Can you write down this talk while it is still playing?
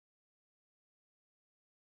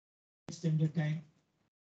Standard Time.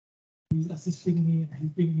 He's assisting me and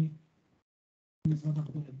helping me. He's one of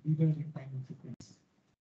the leaders in time and frequency.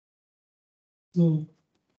 So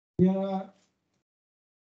there are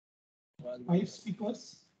 5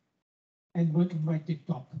 speakers and 1 invited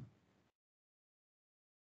talk.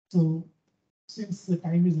 So since the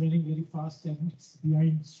time is running very fast and it's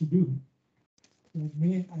behind schedule, so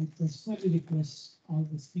may I personally request all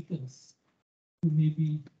the speakers to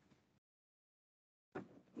maybe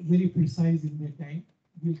very precise in their time.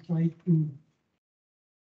 We'll try to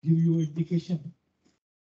give you indication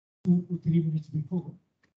 2 to 3 minutes before,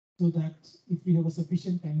 so that if we have a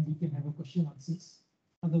sufficient time, we can have a question answers.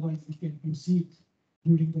 Otherwise, we can proceed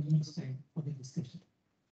during the lunch time for the discussion.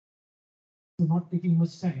 So not taking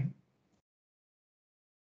much time,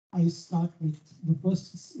 I start with the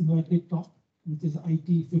first invited talk, which is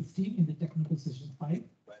IT 15 in the technical session 5.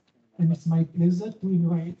 And it's my pleasure to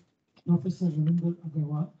invite Professor Ravinder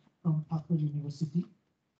Agarwal from Thapar University.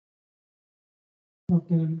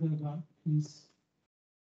 Dr. Ravinder Agarwal, please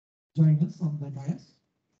join us on the dais.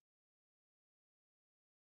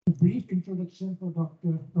 A brief introduction for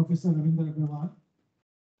Professor Ravinder Agarwal.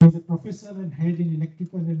 He is a professor and head in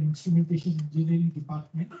Electrical and Instrumentation Engineering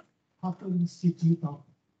Department, Thapar Institute of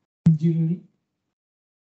Engineering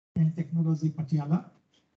and Technology, Patiala.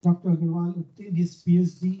 Dr. Agarwal obtained his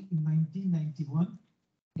PhD in 1991.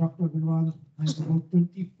 Dr. Agarwal has about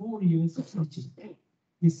 24 years of teaching.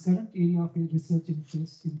 His current area of research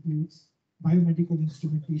interest includes biomedical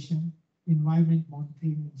instrumentation, environment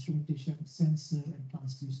monitoring instrumentation, sensor and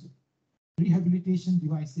transducer, rehabilitation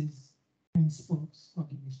devices, and sports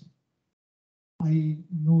coordination. I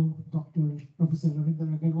know Professor Ravinder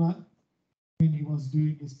Agarwal when he was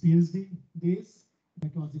doing his PhD days.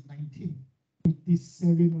 That was in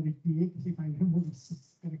 1987 or 88, if I remember this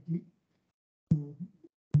correctly. So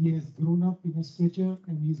he has grown up in a stature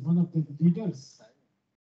and he is one of the leaders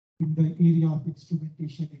in the area of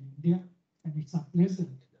instrumentation in India. And it's a pleasure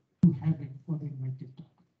to have him for the invited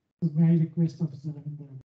talk. So may I request Professor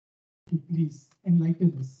Ravinder to please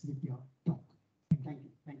enlighten us with your talk. Thank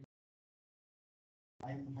you. Thank you.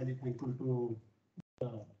 I am very thankful to the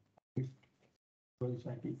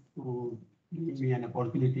society to give me an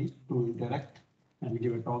opportunity to interact and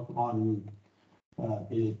give a talk on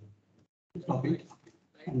a topic.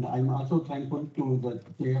 And I'm also thankful to the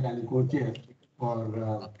chair and co-chair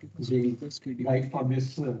for being guide for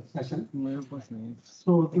this session.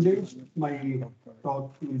 So today my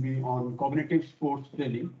talk will be on cognitive sports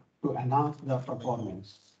training to enhance the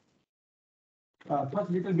performance. First,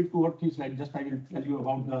 little bit towards this slide, just I will tell you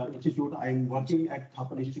about the institute. I am working at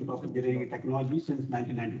Thapar Institute of Engineering and Technology since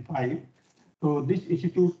 1995. So this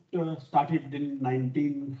institute started in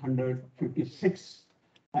 1956,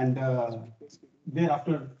 and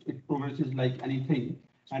thereafter it progresses like anything.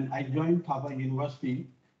 And I joined Thapar University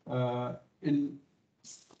in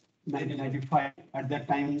 1995. At that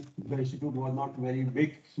time, the institute was not very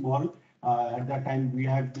big, small. At that time, we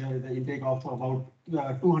had the intake of about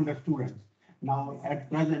 200 students. Now, at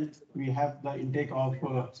present, we have the intake of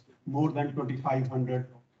more than 2,500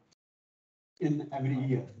 in every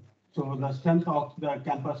year. So the strength of the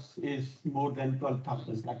campus is more than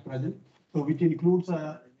 12,000 at present. So which includes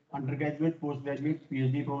undergraduate, postgraduate,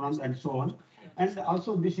 PhD programs, and so on. And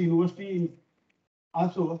also this university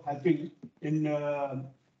also helping in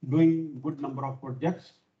doing good number of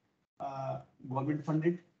projects, government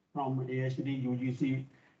funded from ASD, UGC,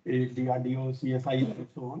 DRDO, CSI, and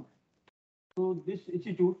so on. So this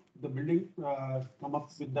institute, the building come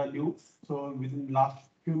up with the new, so within last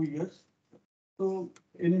few years. So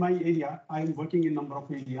in my area, I am working in number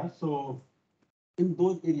of areas. So in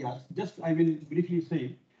those areas, just I will briefly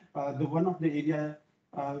say, the one of the area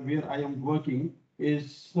where I am working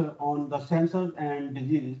is on the sensor and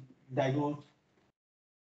disease diagnosis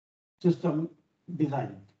system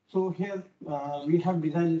design. So here we have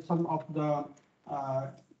designed some of the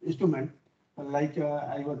instruments, like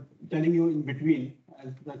I was telling you in between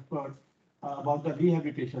as the expert about the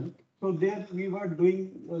rehabilitation. So there we were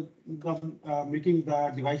doing making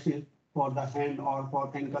the devices for the hand or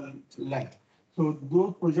for ankle leg. So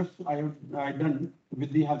those projects I have done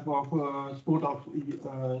with the help of support of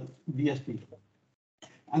DSP.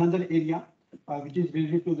 Another area which is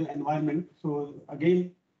related to the environment. So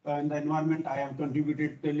again, in the environment, I have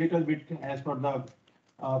contributed a little bit as per the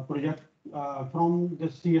project from the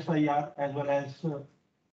CSIR as well as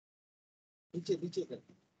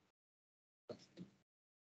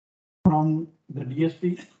from the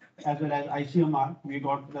DSP as well as ICMR. We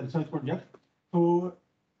got the research project. So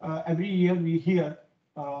every year we hear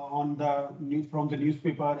on the news from the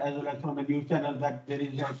newspaper as well as from the news channel that there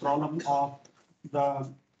is a problem of the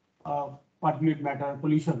particulate matter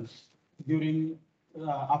pollutions during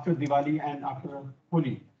after Diwali and after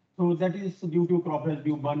Holi. So that is due to crop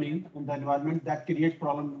residue burning in the environment that creates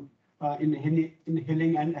problem in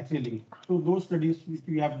inhaling and exhaling. So those studies which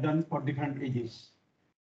we have done for different ages,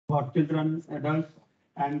 for children, adults,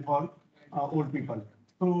 and for old people.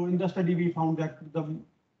 So in the study, we found that the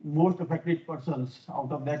most affected persons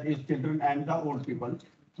out of that is children and the old people.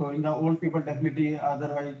 So in the old people, definitely,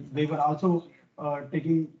 otherwise they were also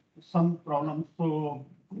taking some problems. So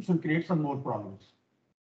we should create some more problems.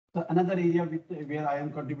 So another area where I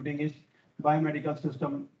am contributing is biomedical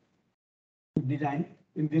system design.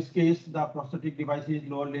 In this case, the prosthetic devices,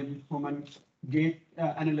 lower limb, human gait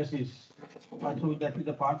analysis. So that is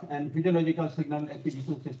the part, and physiological signal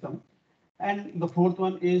acquisition system. And the fourth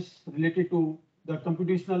one is related to the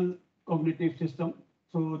computational cognitive system.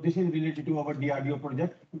 So this is related to our DRDO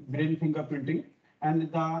project, brain fingerprinting,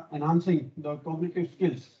 and the enhancing the cognitive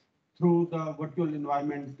skills through the virtual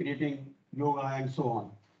environment, creating yoga and so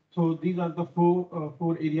on. So these are the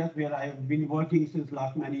four areas where I have been working since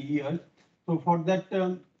last many years. So for that,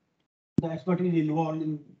 the expertise involved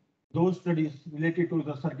in those studies related to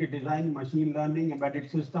the circuit design, machine learning, embedded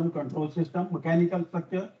system, control system, mechanical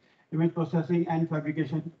structure, image processing, and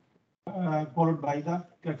fabrication, followed by the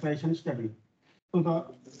characterization study.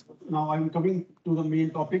 So now I'm coming to the main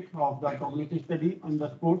topic of the cognitive study on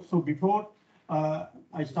the sports. So before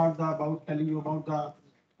I start about telling you about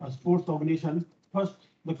the sports cognition, first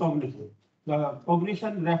the cognition. The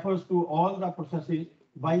cognition refers to all the processes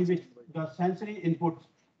by which the sensory input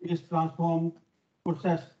is transformed,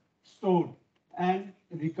 processed, stored, and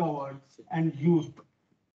recovered and used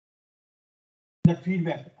that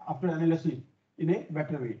feedback after analysis in a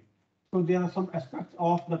better way. So there are some aspects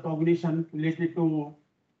of the cognition related to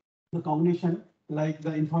the cognition, like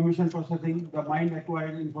the information processing, the mind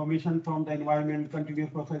acquired information from the environment,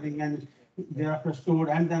 continuous processing, and thereafter stored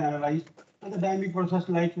and then analyzed. And the dynamic process,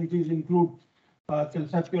 like which is include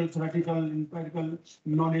conceptual, theoretical, empirical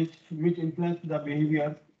knowledge, which influence the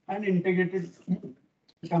behavior, and integrated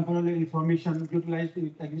temporal information, utilize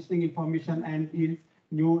existing information and in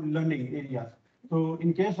new learning areas. So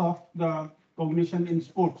in case of the cognition in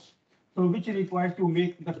sports, so which is required to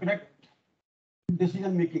make the correct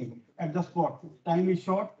decision making at the spot. Time is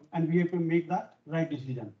short and we have to make the right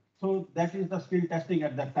decision. So that is the skill testing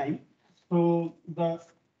at that time. So the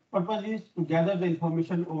purpose is to gather the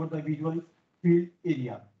information over the visual field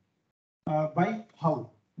area. By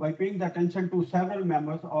how? By paying the attention to several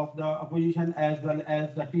members of the opposition as well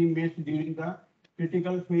as the teammates during the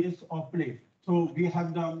critical phase of play. So we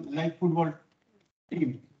have the like football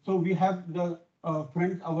team. So we have the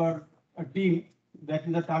friends, our team that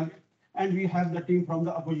is the target, and we have the team from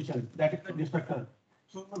the opposition that is the destructor.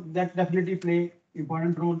 So that definitely play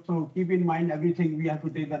important role. So keep in mind everything we have to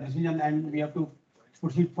take the decision and we have to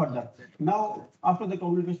proceed further. Now, after the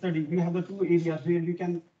cognitive study, we have the two areas where we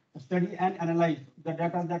can study and analyze the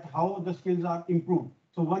data that how the skills are improved.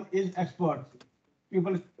 So one is experts,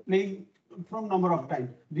 people playing from number of times.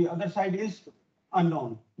 The other side is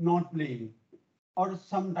unknown, not playing or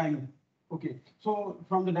sometime. Okay, so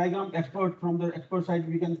from the diagram expert, from the expert side,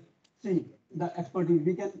 we can see the expertise.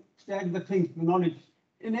 We can stack the things, the knowledge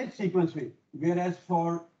in a sequence way. Whereas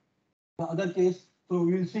for the other case, so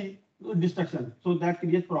we will see destruction. So that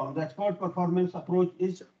creates problem. The expert performance approach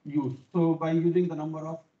is used. So by using the number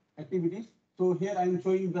of activities. So here I am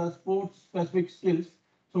showing the sports specific skills.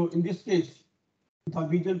 So in this case, the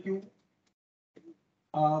visual cue,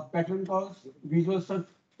 pattern calls, visual search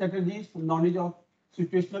strategies, knowledge of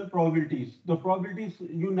situational probabilities. The probabilities,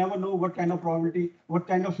 you never know what kind of probability, what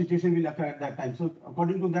kind of situation will occur at that time. So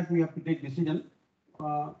according to that, we have to take decision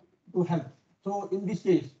to help. So in this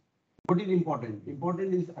case, what is important?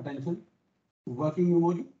 Important is attention, working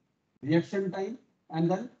memory, reaction time, and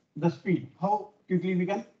then the speed, how quickly we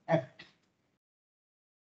can act.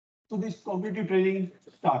 So this cognitive training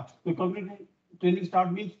starts. The cognitive training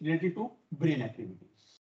start means related to brain activities.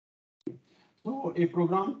 So a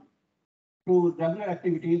program to regular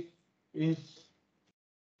activities is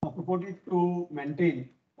purported to maintain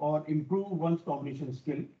or improve one's cognition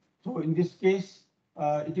skill. So in this case,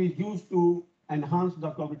 it is used to enhance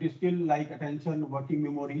the cognitive skill like attention, working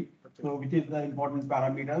memory, so which is the important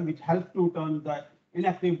parameter, which helps to turn the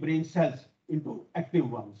inactive brain cells into active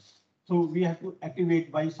ones. So we have to activate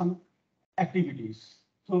by some activities.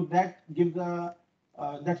 So that gives the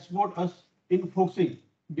that support us in focusing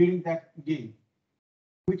during that game,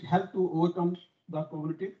 which help to overcome the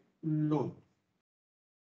cognitive load.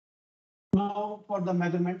 Now for the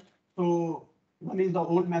measurement, so one is the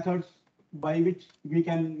old methods by which we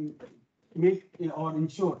can make or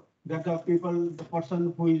ensure that the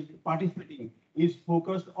person who is participating is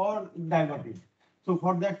focused or diverted. So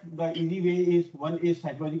for that, the easy way is one is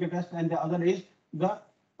psychological test and the other is the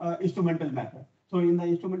instrumental method. So in the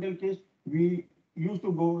instrumental case, we used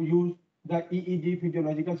to use the EEG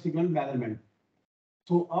physiological signal measurement.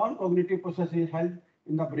 So all cognitive processes held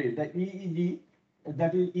in the brain. The EEG,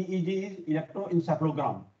 that is EEG is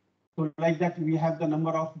electroencephalogram. So like that, we have the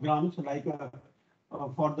number of grams, like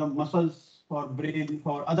for the muscles, for brain,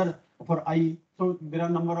 for eye. So there are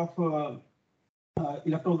number of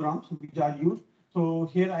electrograms which are used. So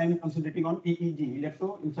here I am concentrating on EEG,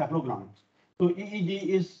 electroencephalograms. So EEG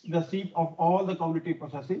is the seat of all the cognitive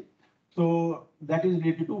processing. So that is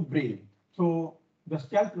related to brain. So the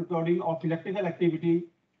stealth recording of electrical activity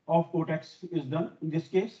of cortex is done in this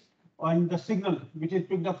case, and the signal which is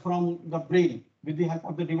picked up from the brain with the help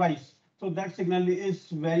of the device. So that signal is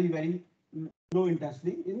very low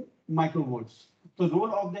intensity in microvolts. So the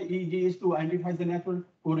role of the EEG is to identify the natural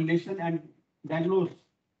correlation and diagnose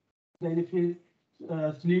the initial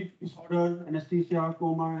sleep disorder, anesthesia,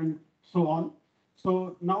 coma, and so on.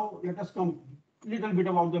 So now let us come a little bit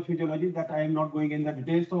about the physiology that I am not going in the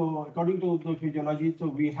details. So according to the physiology, so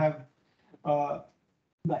we have uh,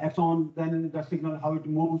 the axon, then the signal, how it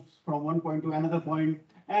moves from one point to another point,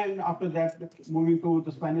 and after that moving to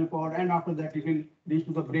the spinal cord, and after that it will reach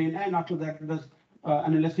to the brain, and after that the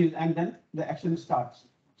analysis, and then the action starts.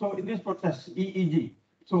 So in this process, EEG,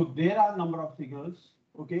 so there are number of signals,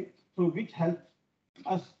 okay, so which helps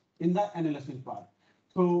us in the analysis part.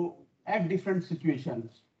 So at different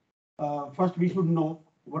situations, first we should know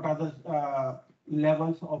what are the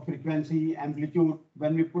levels of frequency, amplitude.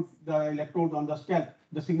 When we put the electrode on the scalp,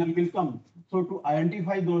 the signal will come. So to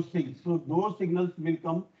identify those things, so those signals will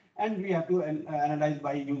come and we have to analyze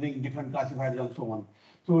by using different classifiers and so on.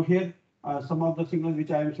 So here, some of the signals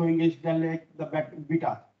which I am showing is delta, the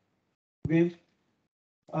beta waves.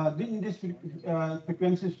 In this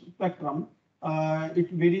frequency spectrum, it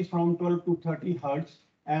varies from 12 to 30 hertz,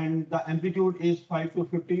 and the amplitude is 5 to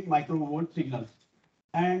 50 microvolt signals.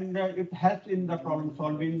 And it helps in the problem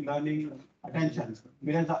solving, learning, attention.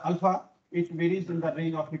 Whereas the alpha, it varies in the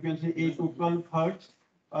range of frequency 8 to 12 hertz,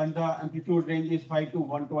 and the amplitude range is 5 to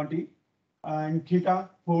 120. And theta,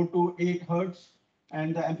 4 to 8 hertz,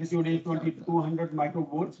 and the amplitude is 20 to 200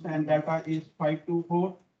 microvolts, and delta is 5 to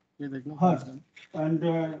 4 hertz, and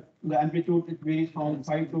the amplitude it varies from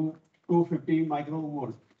 5 to 250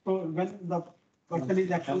 microvolts. So when the person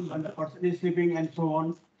is active, when the person is sleeping, and so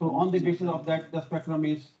on, so on the basis of that, the spectrum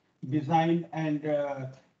is designed and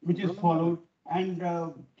which is followed, and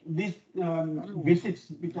these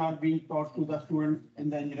basics which are being taught to the students in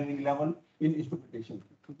the engineering level in instrumentation.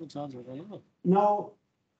 Now,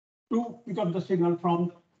 to pick up the signal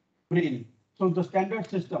from brain. So the standard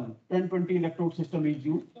system, 1020 electrode system is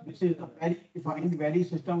used. This is a very defined, very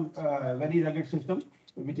rugged system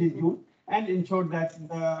which is used and ensure that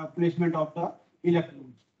the placement of the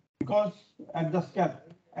electrodes. Because at the scalp,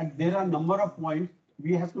 and there are number of points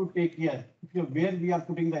we have to take care where we are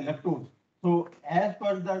putting the electrodes. So as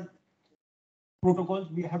per the protocols,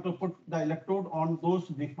 we have to put the electrode on those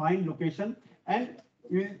defined location, and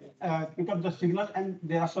we will pick up the signal, and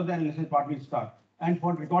thereafter the analysis part will start. And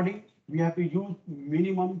for recording, we have to use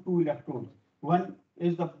minimum 2 electrodes. One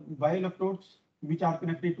is the bioelectrodes which are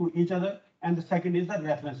connected to each other, and the second is the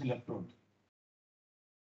reference electrode.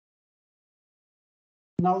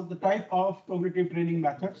 Now the type of cognitive training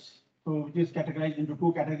methods, so which is categorized into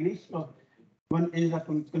 2 categories. So one is the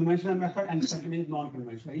conventional method and second is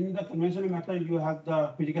non-conventional. In the conventional method, you have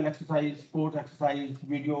the physical exercise, sports exercise,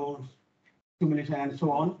 videos, simulation, and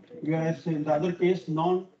so on. Whereas in the other case,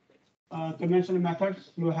 non-conventional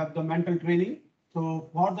methods, you have the mental training. So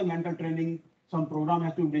for the mental training, some program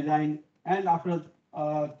has to be designed, and after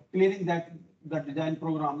clearing that, the design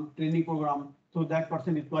program, training program, so that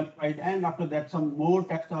person is qualified, and after that, some more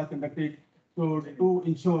tests are conducted, so to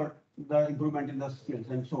ensure the improvement in the skills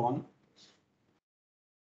and so on.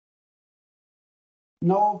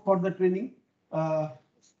 Now for the training,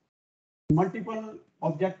 multiple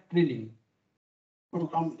object training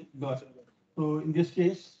program. So in this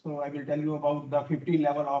case, so I will tell you about the 15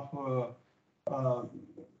 level of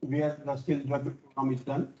where the skill development program is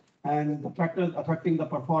done and the factors affecting the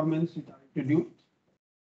performance introduced.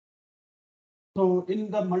 So in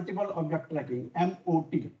the multiple object tracking,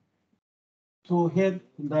 MOT. So here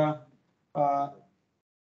in the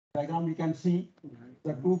diagram you can see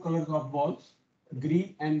the 2 colors of balls,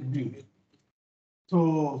 green and blue.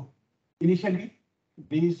 So initially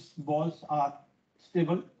these balls are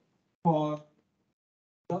stable for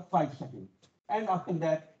the 5 seconds, and after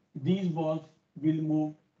that these balls will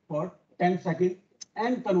move for 10 seconds,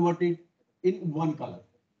 and convert it in one color.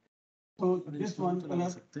 So this one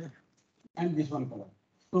color and this one color.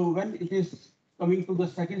 So when it is coming to the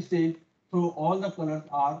second stage, so all the colors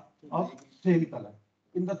are of same color.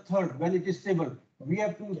 In the third, when it is stable, we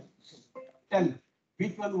have to tell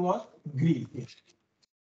which one was green.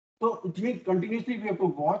 So it means continuously we have to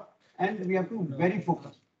watch and we have to very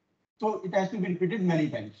focus. So it has to be repeated many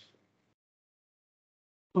times.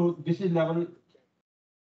 So this is level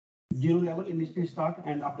 0 level initially start,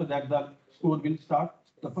 and after that the score will start.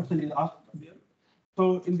 The person is asked.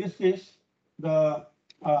 So in this case, the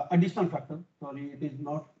additional factor, sorry, it is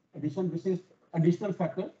not addition, this is additional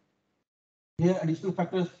factor. Here additional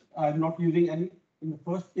factors I'm not using any in the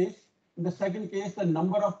first case. In the second case, the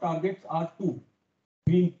number of targets are 2,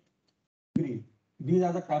 green, green. These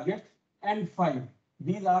are the targets, and 5.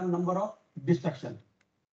 These are number of destruction.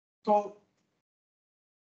 So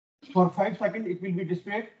for 5 seconds, it will be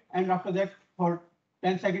displayed, and after that, for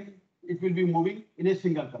 10 seconds, it will be moving in a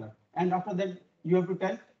single color. And after that, you have to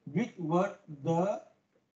tell which were the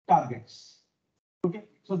targets. Okay,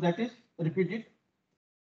 so that is repeated.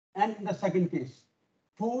 And in the second case,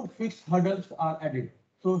 4 fixed hurdles are added.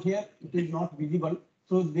 So here it is not visible.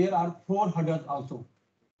 So there are 4 hurdles also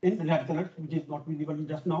in red color, which is not visible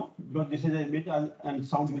just now, because this is an image and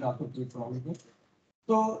sound will also play problem.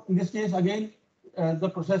 So in this case, again, the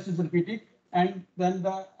process is repeated and then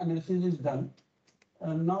the analysis is done.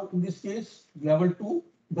 Now in this case, level 2,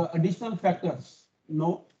 the additional factors,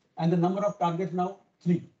 no, and the number of targets now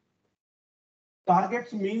 3.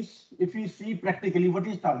 Targets means, if we see practically, what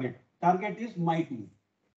is target? Target is my team.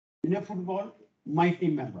 In a football, my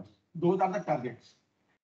team members. Those are the targets.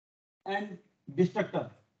 And destructor,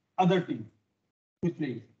 other team who is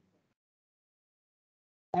playing.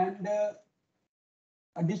 And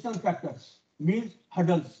additional factors means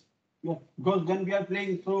hurdles. Yeah, because when we are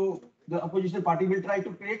playing, so the opposition party will try to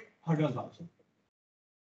create hurdles also.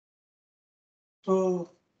 So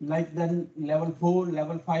like then level 4,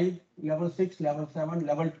 level 5, level 6, level 7,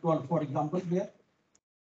 level 12, for example, here.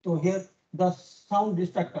 So here the sound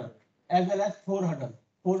destructor as well as 4 hurdles.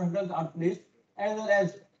 4 hurdles are placed, as well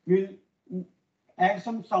as we'll add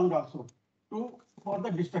some sound also for the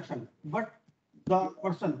destruction. But the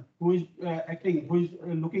person who is acting, who is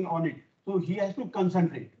looking on it, so he has to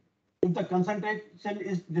concentrate. If the concentration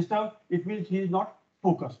is disturbed, it means he is not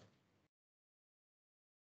focused.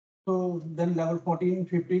 So then level 14,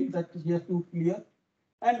 15, that he has to clear.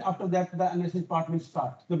 And after that, the analysis part will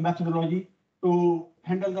start. The methodology to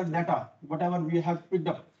handle the data, whatever we have picked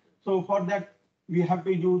up. So for that, we have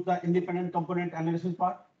to use the independent component analysis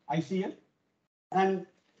part, ICL. And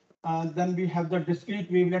then we have the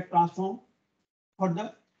discrete wavelet transform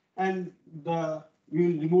further, and we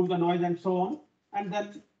will remove the noise and so on. And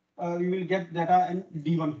then we will get data in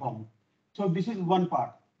D1 form. So this is one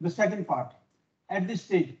part. The second part, at this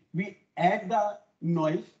stage, we add the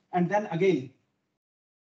noise, and then again,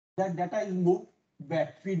 that data is moved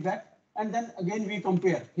back, feedback, and then again we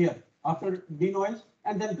compare here after denoise,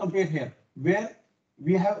 and then compare here where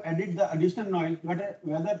we have added the additional noise,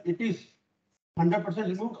 whether it is 100%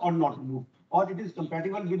 removed or not removed, or it is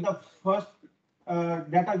compatible with the first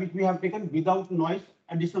data which we have taken without noise,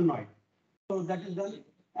 additional noise. So that is done,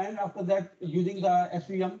 and after that, using the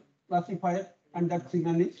SVM classifier, and that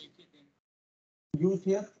signal is used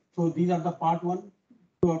here. So these are the part 1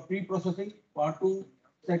 for pre-processing, part 2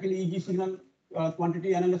 second EEG signal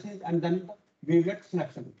quantity analysis, and then the wavelet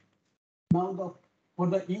selection. Now for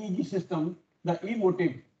the EEG system, the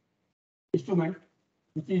E-motive instrument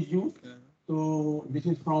which is used. So this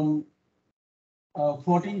is from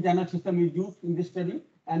 14 channel system is used in this study,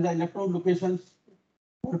 and the electrode locations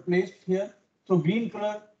were placed here. So green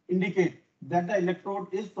color indicate that the electrode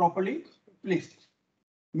is properly placed.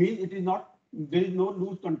 Means it is not, there is no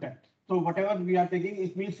loose contact. So whatever we are taking,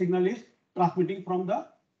 it means signal is transmitting from the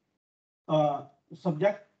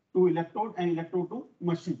subject to electrode and electrode to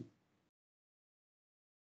machine.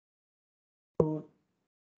 So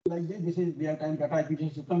like this is real-time data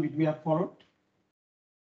acquisition system which we have followed.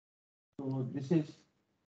 So this is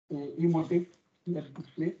E-motive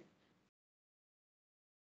display.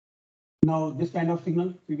 Now this kind of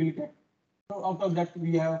signal we will get. So out of that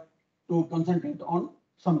we have to concentrate on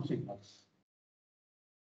some signals.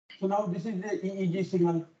 So now this is the EEG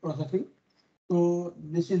signal processing. So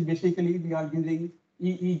this is basically we are using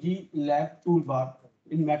EEG lab toolbar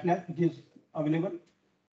in MATLAB, which is available.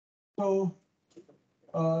 So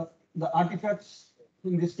the artifacts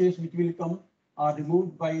in this case which will come are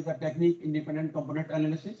removed by the technique independent component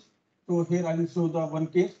analysis. So here I will show the one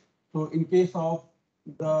case. So in case of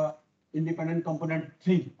the independent component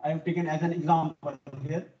 3, I have taken as an example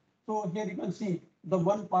here. So here you can see the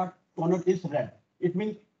one part corner is red. It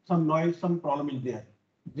means some noise, some problem is there.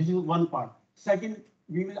 This is one part. Second,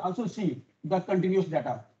 we will also see the continuous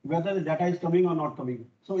data, whether the data is coming or not coming.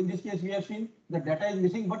 So in this case, we have seen the data is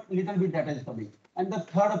missing, but little bit data is coming. And the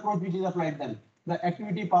third approach which is applied then, the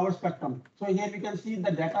activity power spectrum. So here we can see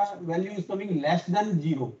the data value is coming less than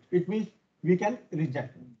 0. It means we can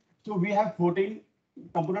reject. So we have 14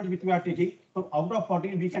 components which we are taking. So out of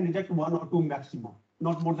 14, we can reject 1 or 2 maximum,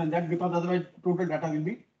 not more than that, because otherwise total data will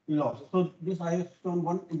be lost. So this I have shown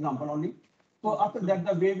one example only. So after that,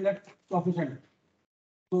 the wavelet coefficient.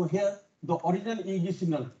 So here, the original EEG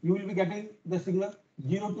signal, you will be getting the signal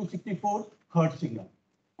 0 to 64 Hertz signal.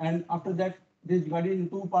 And after that, this is divided into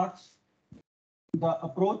two parts, the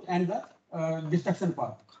approach and the destruction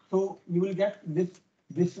part. So you will get this.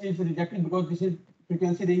 This is rejected because this is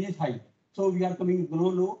frequency range is high. So we are coming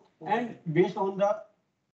low, and based on the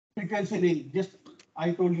frequency range, just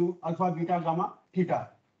I told you alpha, beta, gamma, theta.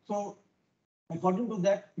 So according to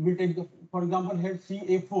that, we take the, for example, here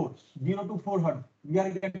CA4, 0 to 4 Hertz, we are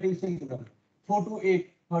getting signal. 4 to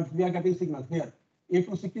 8 Hertz, we are getting signal here. 8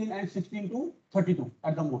 to 16 and 16 to 32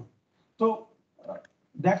 at the most. So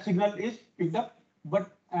that signal is picked up,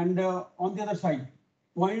 but on the other side,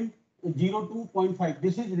 0.0 to 0.5,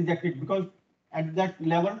 this is rejected because at that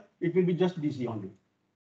level, it will be just DC only.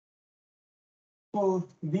 So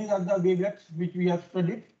these are the wavelets which we have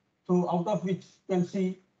studied. So out of which you can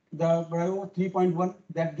see the Bravo 3.1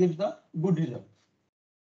 that gives the good results.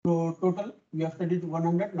 So total we have studied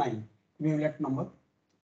 109 wavelet number.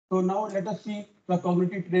 So now let us see the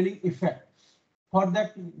cognitive training effects. For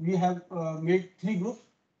that we have made 3 groups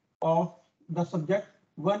of the subject.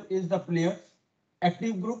 One is the players,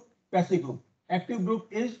 active group, passive group. Active group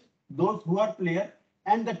is those who are player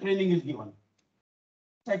and the training is given.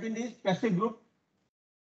 Second is passive group,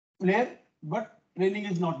 player but training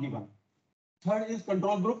is not given. Third is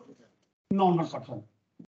control group, normal person.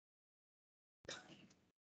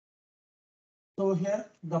 So here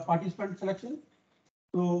the participant selection.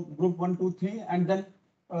 So group 1, 2, 3, and then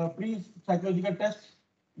pre-psychological test,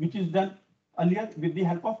 which is done earlier with the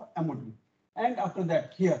help of MOD. And after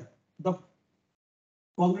that, here the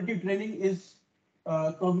cognitive training is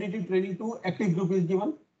cognitive training to active group is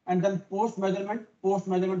given, and then post measurement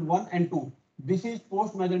 1 and 2. This is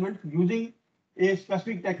post measurement using a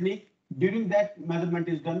specific technique. During that measurement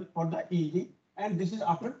is done for the EEG, and this is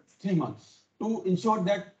after 3 months to ensure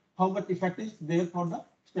that how much effect is there for the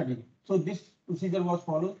study. So this procedure was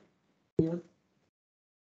followed here,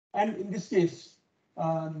 and in this case,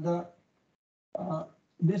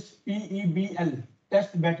 this PEBL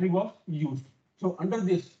test battery was used. So under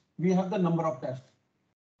this, we have the number of tests: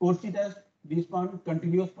 Corsi test, response,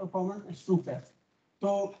 continuous performance, and Stroop test.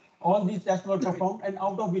 So all these tests were performed, and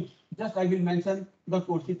out of which just I will mention the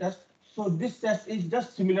Corsi test. So this test is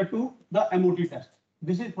just similar to the MOT test.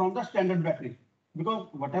 This is from the standard battery, because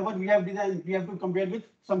whatever we have designed, we have to compare with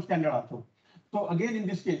some standard also. So again, in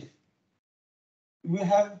this case, we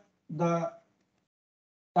have the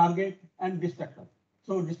target and distractor.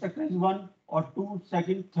 So distractor is 1 or 2,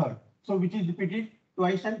 second, third. So which is repeated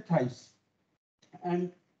twice and thrice.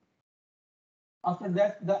 And after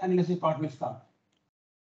that, the analysis part will start.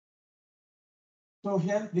 So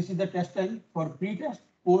here, this is the test time for pre-test,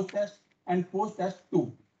 post-test, and post-test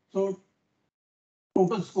 2. So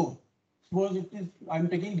total score. Suppose it is, I'm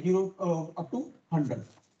taking 0 up to 100.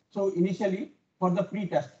 So initially, for the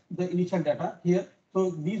pre-test, the initial data here.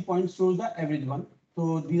 So these points shows the average one.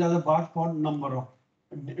 So these are the bars for number of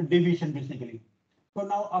deviation basically. So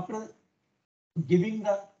now after giving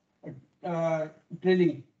the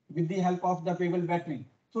training with the help of the Pebble battery,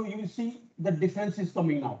 so you will see the difference is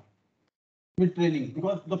coming now with training,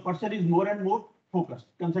 because the person is more and more focused,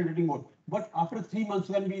 concentrating more. But after 3 months,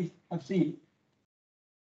 when we have seen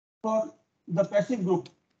for the passive group,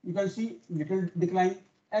 you can see little decline,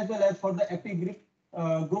 as well as for the active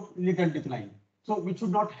group little decline. So which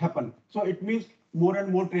should not happen. So it means more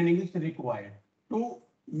and more training is required to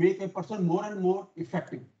make a person more and more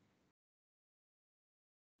effective.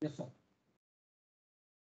 Yes, sir.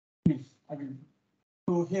 Please, I will.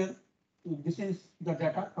 So here, this is the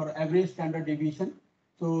data for average standard deviation.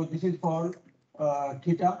 So this is for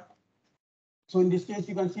theta. So in this case,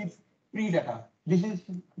 you can see pre-data. These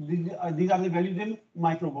are the values in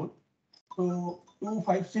microvolt. So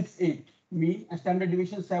 2568 mean, and standard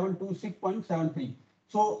deviation 726.73.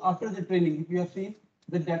 So after the training, if you have seen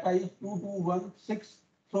the data is 2216.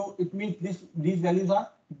 So it means these values are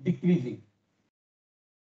decreasing.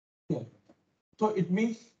 Here. So it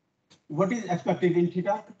means what is expected in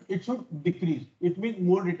theta? It should decrease. It means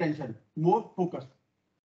more retention, more focus.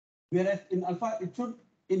 Whereas in alpha, it should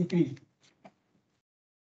increase.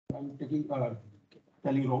 I'm taking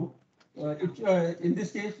telling wrong. In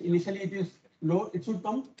this case, initially it is low, it should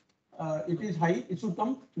come, it is high, it should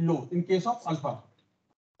come low in case of alpha,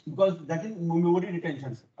 because that is memory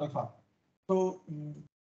retention, alpha. So,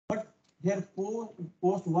 but here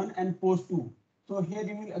post 1 and post 2. So here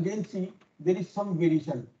you will again see there is some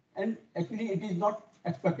variation, and actually it is not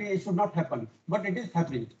expected, it should not happen, but it is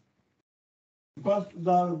happening. Because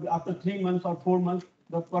after 3 months or 4 months,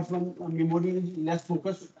 the person memory is less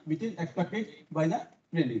focused, which is expected by the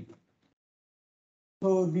training.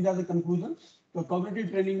 So these are the conclusions. The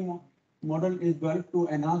cognitive training model is built to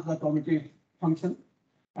enhance the cognitive function.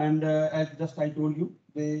 And as just I told you,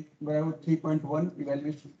 they were 3.1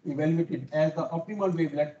 evaluated as the optimal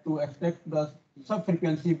wavelength to extract the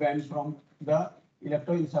sub-frequency bands from the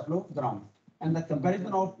electroencephalogram. And the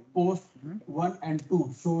comparison of post 1 and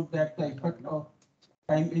 2 shows that the effect of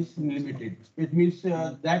time is limited. It means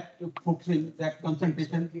that focusing, that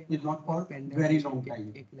concentration is not for very long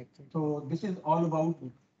time. So this is all about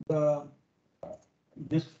the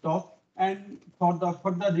this talk, and for the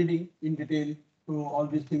further reading in detail, so all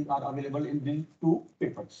these things are available in these two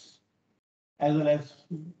papers, as well as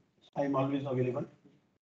I am always available.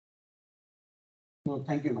 So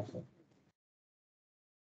thank you, Master.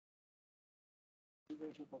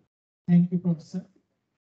 Thank you, Professor.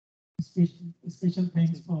 Special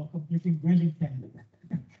thanks for completing well in time.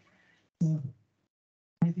 So,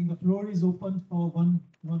 I think the floor is open for one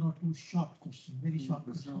or two short questions, very short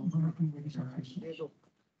questions, one or two very short questions. So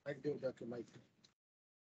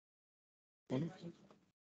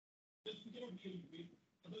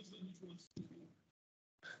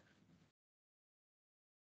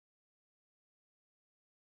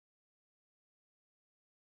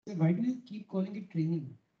why do you keep calling it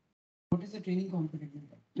training? What is the training component in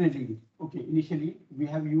that? Training. Okay, initially we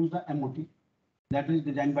have used the MOT that is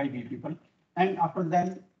designed by we people, and after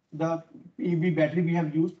that the PEB battery we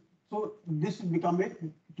have used. So this has become a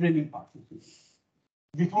training part.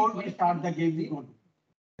 Before we start the game, we go.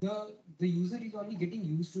 The user is only getting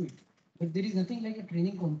used to it, but there is nothing like a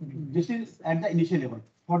training component. This is at the initial level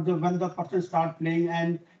for the when the person start playing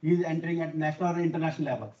and he is entering at national or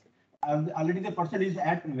international level. Already the person is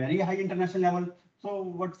at very high international level. So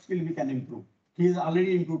what skill we can improve? He is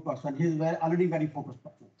already improved person. He is already very focused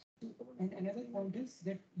person. And another point is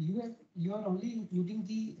that you are only including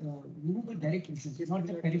the the direct vision, not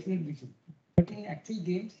the peripheral vision. But in actual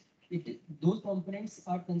games, those components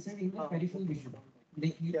are concerned in the peripheral vision.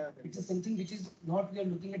 Like it's something which is not you are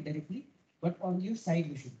looking at directly, but on your side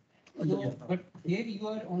vision. So, but here you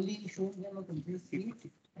are only showing them a computer screen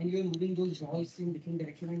and you are moving those joys in different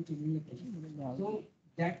direction and changing the position. So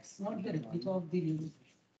that's not the replica of the real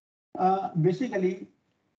vision. Basically,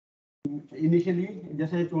 initially,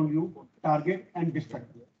 just I told you, target and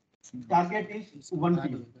destructor. Target is one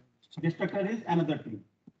team, destructor is another team.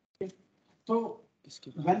 So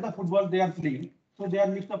when the football they are playing, so they are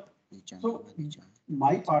mixed up. So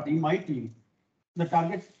my party, my team, the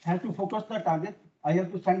target has to focus the target. I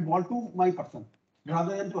have to send ball to my person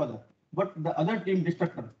rather than to other. But the other team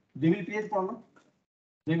destructor, they will create problem.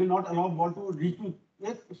 They will not allow ball to reach to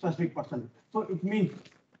a specific person. So it means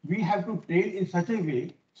we have to train in such a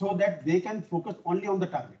way so that they can focus only on the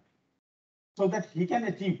target, so that he can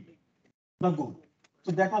achieve the goal.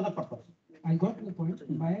 So that was the purpose. I got your point.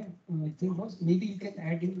 My thing was maybe you can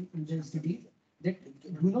add in the study that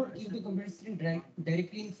do not keep the computer screen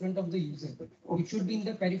directly in front of the user. It should be in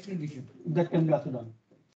the peripheral vision. That can be also done.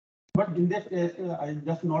 But in this case, I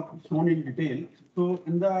just not shown in detail. So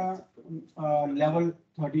in the level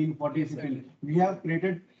 13, 14, 15, we have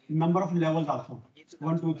created number of levels also.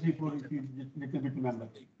 1, 2, 3, 4, if you little bit remember.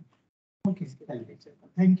 Okay. Thank you.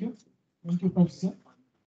 Thank you. Thank you, Professor.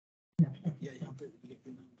 Yeah.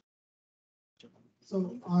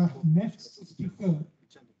 So our next speaker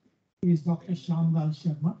is Dr. Shyamlal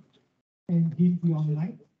Sharma, and he'll be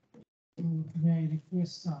online. So may I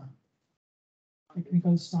request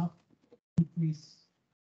technical staff to please,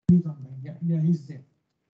 he's online. Yeah, he's there.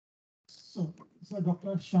 So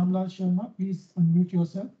Dr. Shyamlal Sharma, please unmute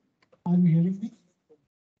yourself. Are you hearing me?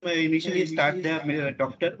 Initially start the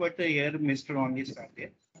doctor, but here Mr. only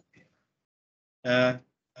started.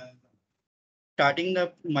 Starting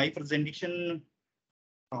my presentation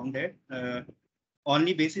from that,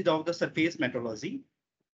 only basis of the surface metrology,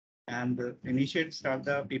 and initiate start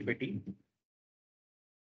the PPT.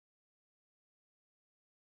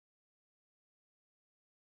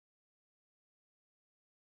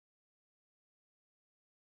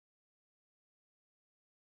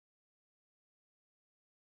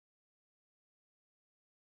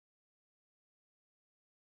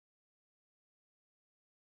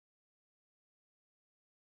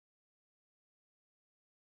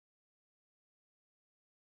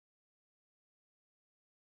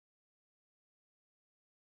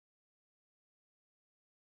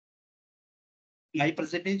 My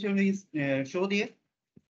presentation is show there.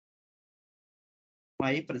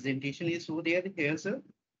 My presentation is show there here, sir.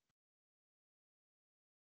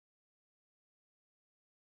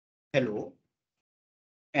 Hello.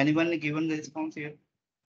 Anyone given the response here?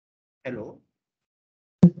 Hello.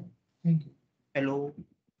 Thank you. Hello.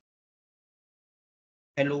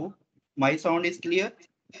 Hello. My sound is clear.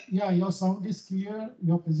 Yeah, your sound is clear.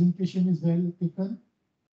 Your presentation is well taken.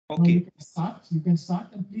 Now Okay. you can start. You can start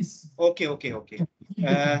and please. Okay.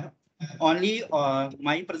 Only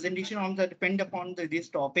my presentation on the depend upon this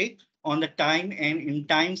topic on the time and in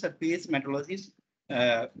time surface metrology,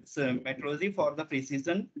 metrology for the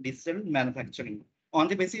precision digital manufacturing. On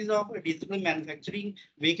the basis of digital manufacturing,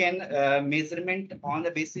 we can measurement on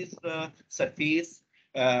the basis surface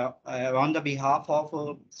on the behalf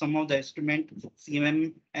of some of the instrument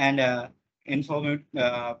CMM and information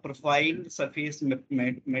profile surface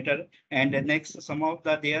meter, and the next some of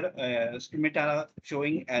the their estimate are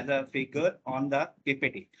showing as a figure on the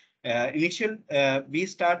PPT. Initial we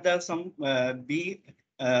start the some we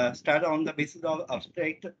start on the basis of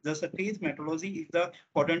abstract. The surface metrology is the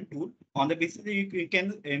important tool. On the basis you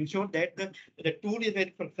can ensure that the tool is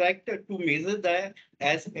very perfect to measure the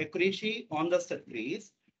as accuracy on the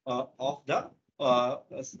surface of the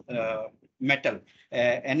metal.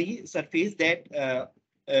 Any surface that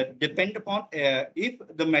depend upon if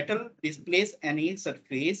the metal displays any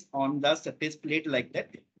surface on the surface plate like that,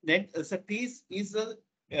 then surface is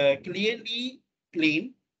clearly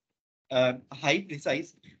plain, high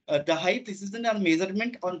precise. The high precision or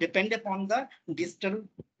measurement on depend upon the digital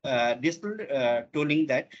tooling,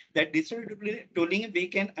 that digital tooling we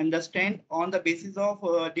can understand on the basis of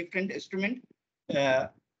different instrument. Uh,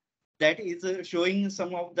 that is showing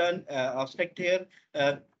some of the abstract here.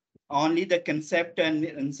 Only the concept and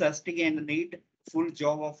necessity and need full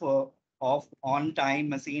job of on time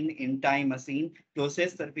machine, in time machine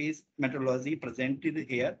process surface metrology presented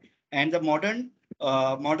here, and the modern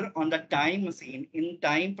on the time machine in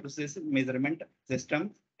time process measurement system.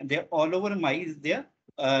 And they all over my is there.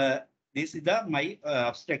 This is the my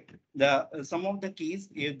abstract. The some of the keys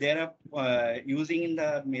they are using in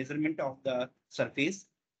the measurement of the surface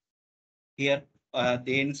here.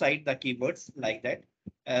 They inside the keywords like that.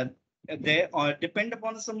 Uh, they depend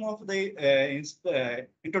upon some of the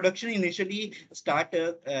introduction. Initially start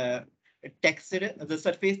texture, the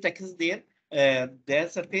surface texture there. Their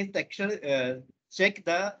surface texture check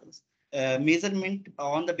the measurement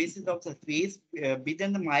on the basis of surface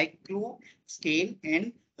within the micro scale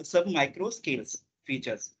and sub micro scales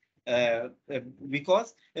features.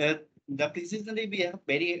 Because the precision will be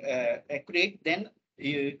very accurate, then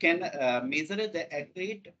you can measure the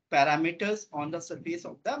accurate parameters on the surface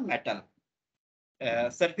of the metal.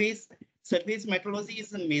 Surface metrology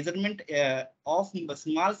is a measurement of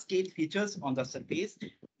small scale features on the surface,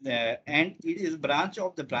 and it is branch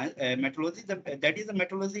of the branch metrology. That is the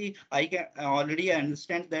metrology. I can already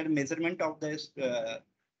understand that measurement of this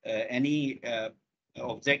any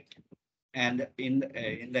object, and in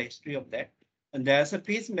the history of that. And the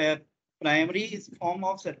surface primary is form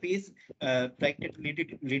of surface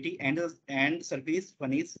practicality and surface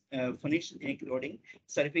finish including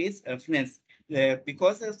surface finish.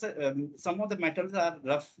 Because some of the metals are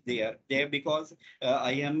rough there because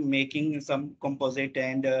I am making some composite,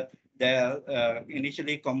 and the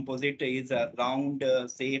initially composite is a round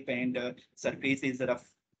shape, and surface is rough,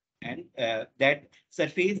 and that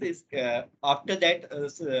surface is after that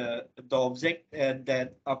the object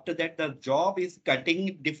that after that the job is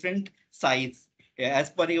cutting different size as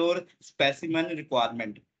per your specimen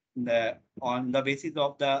requirement, on the basis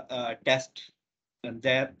of the test. And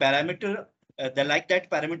the parameter the like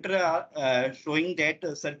that parameter are showing that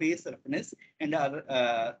surface roughness and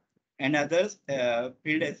other and others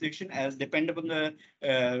field association as depend upon the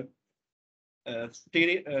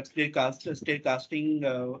stair casting,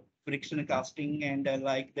 friction casting, and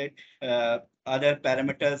like that other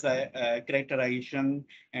parameters, characterization,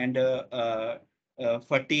 and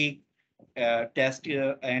fatigue test,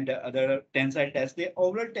 and other tensile test. They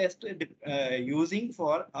overall test using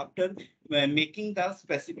for after making the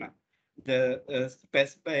specimen, the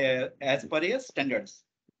as per a standards.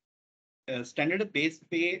 Standard base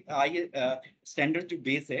पे आइए, standard जो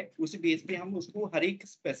base है उसी base पे हम उसको हर एक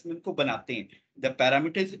specimen को बनाते हैं. The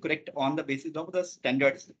parameters correct on the basis of the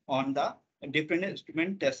standards on the different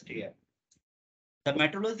instrument test here. The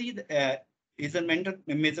metrology is a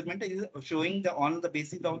measurement is showing the on the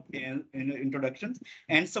basis of introductions,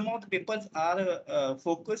 and some of the papers are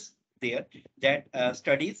focused there that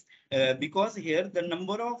studies because here the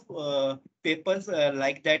number of papers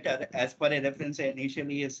like that are, as per a reference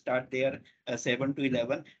initially start there 7 to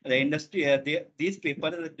 11. The industry these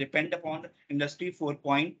papers depend upon industry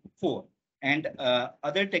 4.4 and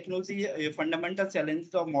other technology fundamental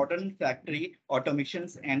challenges of modern factory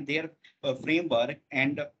automations and their framework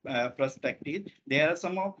and perspective. There are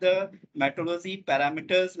some of the metrology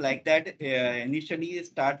parameters like that initially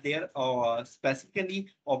start there specifically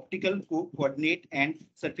optical coordinate and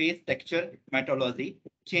surface texture metrology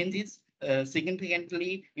changes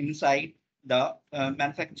significantly inside the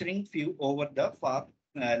manufacturing few over the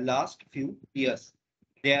last few years.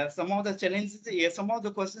 There are some of the challenges here, some of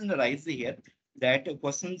the questions arise here that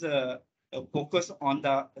questions focus on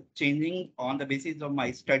the changing on the basis of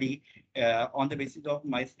my study, as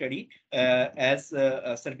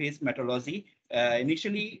surface metrology.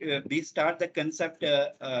 Initially, we start the concept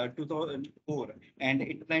 2004 and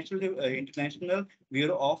International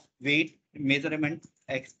Bureau of Weight Measurement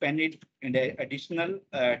expanded in the additional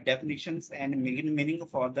definitions and meaning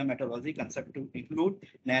for the metrology concept to include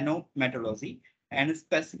nano metrology and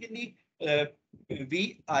specifically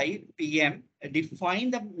VIPM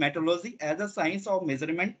define the metrology as a science of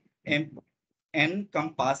measurement and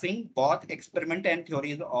encompassing both experiment and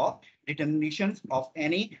theories of determinations of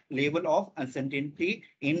any level of uncertainty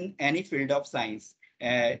in any field of science.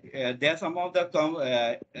 There are some of the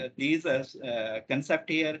these concept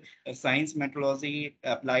here: science metrology,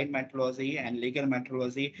 applied metrology, and legal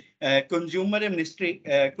metrology. Consumer ministry,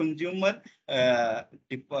 consumer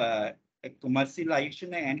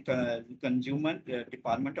commercialization and consumer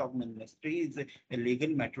department of ministry is a legal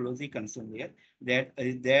metrology concern here that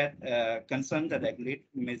concern the regulate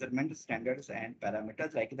measurement standards and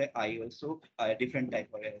parameters like the ISO, different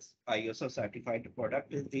type of ISO certified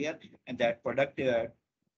product is there, and that product to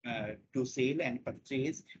sell and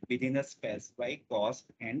purchase within a specified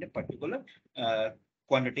cost and particular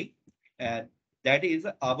quantity. That is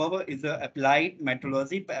above is applied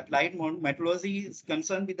metrology. Applied metrology is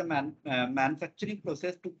concerned with the manufacturing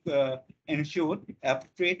process to ensure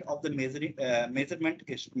appropriate of the measurement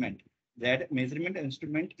instrument. That measurement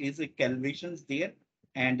instrument is calibrations there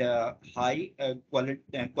and high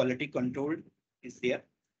quality control is there.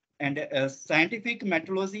 And scientific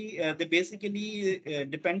metrology, they basically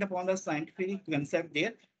depend upon the scientific concept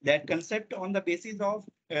there. That concept on the basis of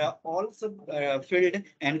all field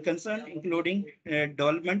and concern, including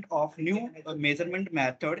development of new measurement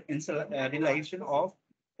method in relation of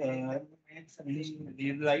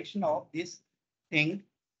this thing.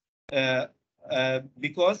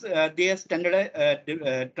 Because they are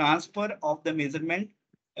standard transfer of the measurement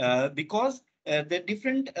because the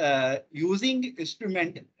different using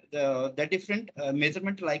instrument the different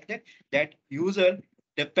measurement like that user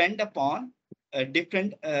depend upon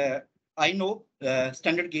different I know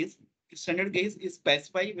standard gauge is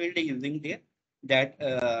specified where they using there that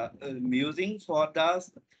using for the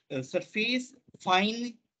surface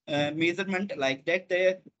fine measurement like that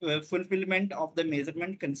the fulfillment of the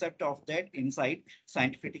measurement concept of that inside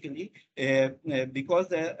scientifically because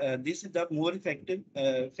this is the more effective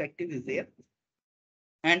is there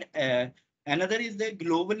and another is the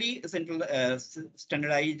globally central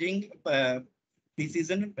standardizing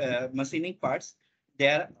precision machining parts.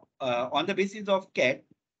 There on the basis of CAD,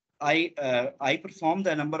 I perform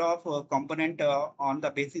the number of component on the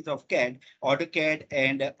basis of CAD, AutoCAD,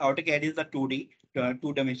 and AutoCAD is the 2D,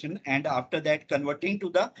 two dimension, and after that converting to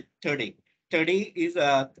the 3D. 3D is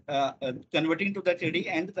converting to the 3D,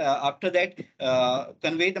 and after that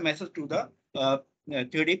convey the message to the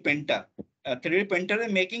 3D printer. 3D printer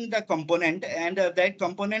is making the component, and that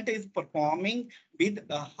component is performing with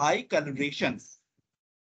high calibrations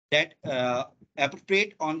that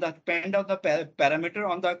appropriate on the depend on the parameter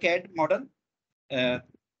on the CAD model. That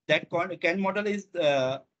CAD model is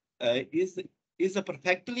a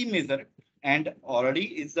perfectly measured and already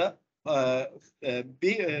is a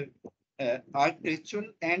big architectural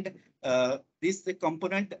and this the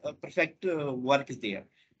component perfect work is there.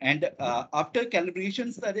 And after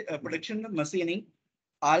calibrations, the production machining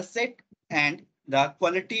are set and the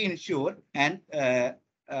quality ensure and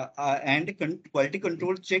quality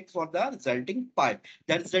control check for the resulting part.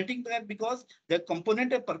 The resulting part because the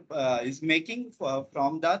component is making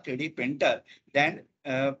from the 3D printer, then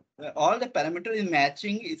all the parameter is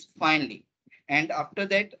matching is finally. And after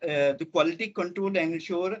that, the quality control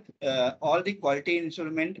ensure all the quality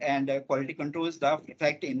instrument and quality controls the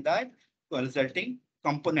effect in that resulting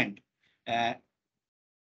component.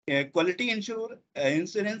 Quality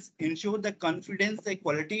insurance ensure the confidence the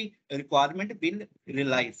quality requirement will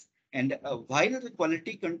realize. And while the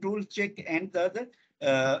quality control check and the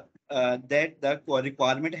that the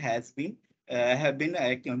requirement has been have been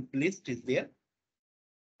accomplished is there.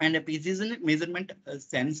 And a precision measurement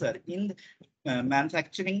sensor in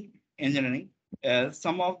manufacturing engineering.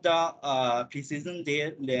 Some of the precision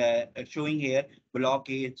there showing here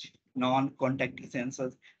blockage, non-contact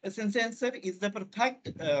sensors. A sensor is the perfect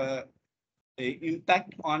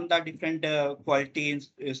impact on the different quality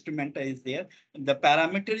instrument is there. The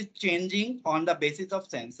parameter is changing on the basis of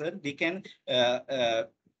sensor. We can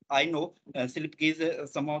I know slip gauge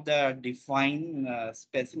some of the define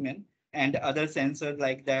specimen and other sensors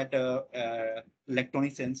like that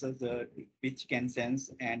electronic sensors which can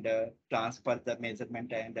sense and transfer the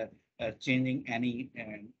measurement and changing any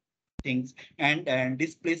things and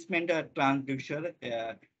displacement transducer.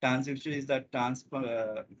 Transducer is the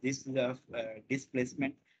transfer. This is the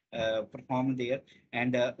displacement performed there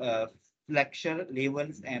and flexure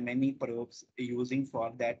levels and many probes using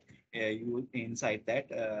for that inside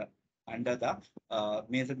that under the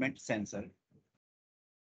measurement sensor.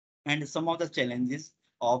 And some of the challenges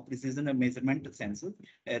of precision measurement sensors.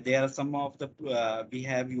 There are some of the we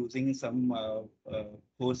have using some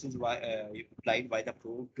forces applied by the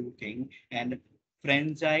probe to thing and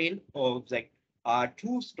fragile object are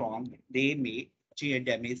too strong, they may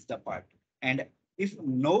damage the part. And if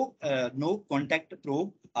no contact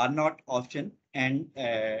probe are not option and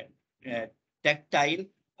tactile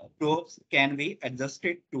probes can be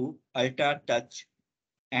adjusted to alter touch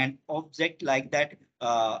and object like that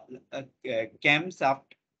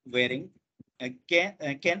camshaft wearing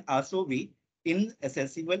can also be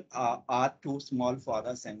inaccessible are too small for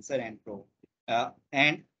the sensor and probe.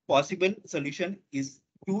 And possible solution is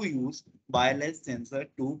to use wireless sensor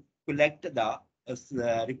to collect the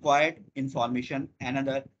required information.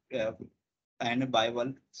 Another and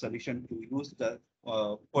viable solution to use the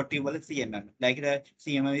portable CMM, like the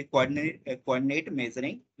CMM is coordinate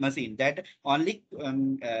measuring machine that only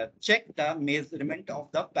check the measurement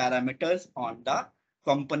of the parameters on the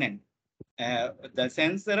component. The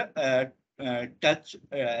sensor the touch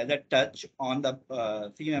on the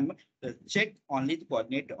CMM check only the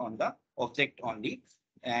coordinate on the object only,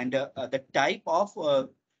 and the type of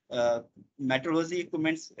metrology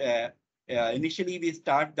equipments. Initially, we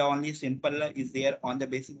start the only simple is there on the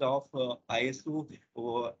basis of ISO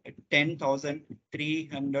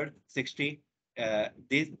 10,360.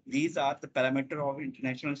 These are the parameter of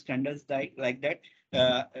international standards like that.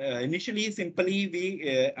 Initially, simply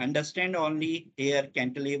we understand only here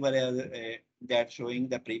cantilever that showing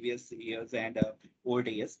the previous years and old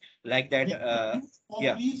years like that.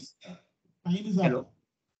 Yeah. Please, time is up. Hello.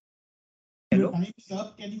 Your Hello. time is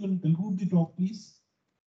up. Can you conclude the talk, please?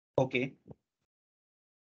 Okay.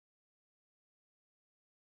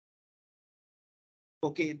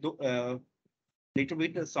 Okay. Little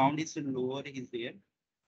bit the sound is lower is there.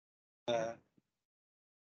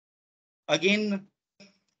 Again,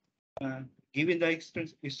 giving the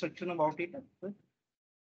instruction about it.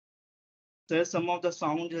 So some of the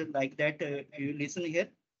sound like that you listen here.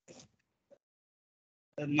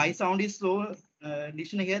 My sound is slow.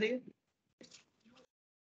 Listen here.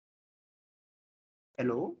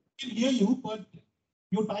 Hello. I can hear you, but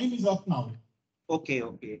your time is up now. Okay.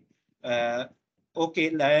 Okay. Okay,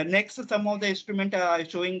 next some of the instrument are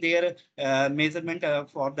showing their measurement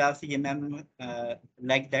for the CMM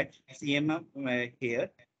like that CMM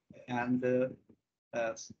here, and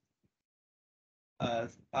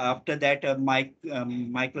after that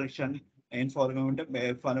microelectron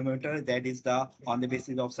informator that is the on the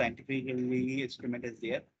basis of scientifically instrument is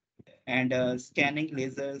there, and scanning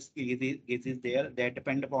lasers is there that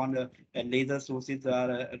depend upon the laser sources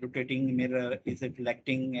are rotating mirror is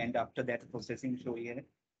reflecting, and after that processing show here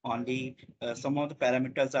only some of the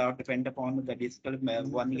parameters are depend upon the digital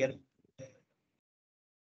 1 year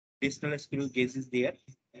digital screw gauge is there.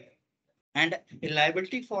 And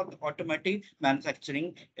reliability for automotive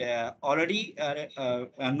manufacturing already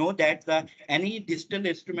know that the any digital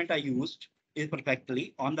instrument are used is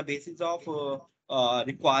perfectly on the basis of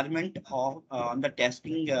requirement of on the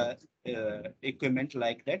testing equipment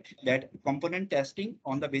like that component testing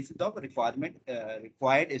on the basis of requirement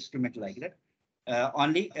required instrument like that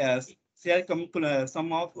only share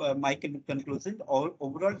some of my conclusion or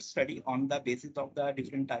overall study on the basis of the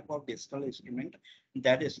different type of digital instrument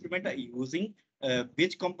that instrument are using,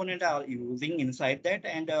 which component are using inside that,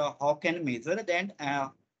 and how can measure that,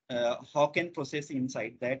 how can process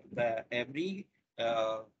inside that every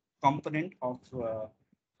component of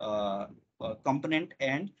component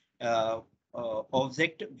and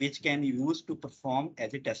object which can use to perform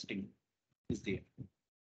as a testing is there.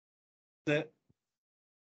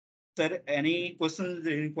 Sir, any questions,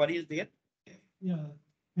 inquiries there? Yeah,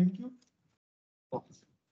 thank you. Okay.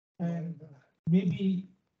 And maybe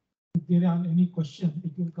if there are any questions,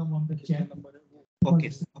 it will come on the chat. Okay. Okay.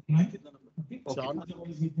 Okay.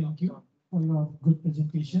 Otherwise, we thank you for your good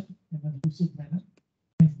presentation in a lucid manner.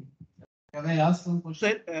 Thank you. Can I ask some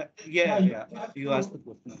question? Sir, yeah, you asked the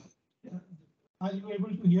question. Are you able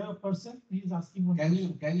to hear a person? He is asking one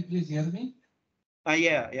question. Can you please hear me?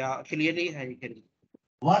 Yeah, clearly I can.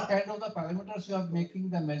 What kind of the parameters you are making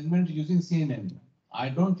the measurement using CMM? I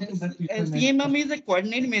don't think that you can CMM is a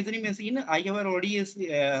coordinate measuring machine. I have already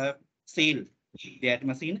sale that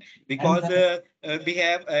machine because we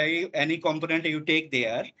have any component you take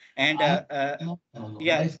there and No.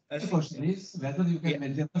 yeah. My question is whether you can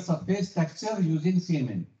measure the surface texture using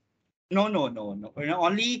CMM. No.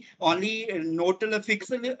 Only nodal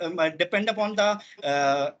pixel depend upon the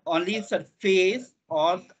only surface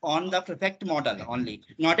or on the perfect model only,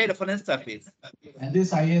 not a reference surface. And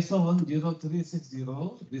this ISO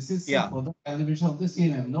 10360, this is for the calibration of the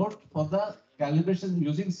CMM, not for the calibration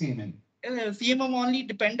using CMM. CMM only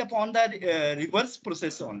depend upon the reverse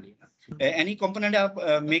process only. Any component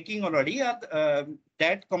of making already,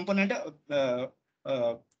 that component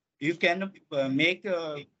you can make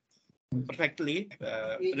perfectly,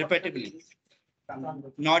 repeatedly.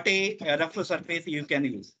 Not a rough surface you can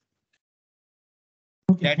use.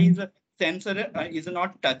 Okay, That is a sensor is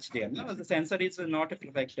not touched there. No, the sensor is not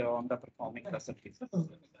perfect on the performing the surface.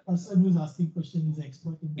 person who is asking question is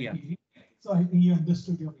expert in the area. So I think you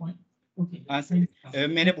understood your point. Okay.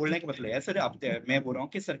 मैंने बोलने का मतलब है sir अब मैं बोल रहा हूँ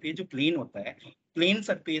कि सरफेस जो प्लेन होता है प्लेन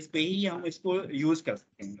सरफेस पे ही हम इसको यूज कर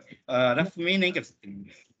सकते हैं रफ में नहीं कर सकते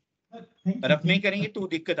हैं रफ में करेंगे तो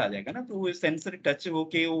दिक्कत आ जाएगा ना तो सेंसर टच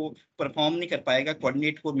होके वो परफॉर्म नहीं कर पाएगा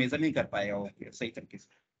कोऑर्डिनेट को मेजर नहीं कर पाएगा वो सही तरीके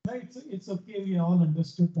से It's okay. We all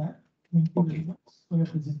understood that. Thank you very much for your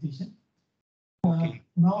presentation.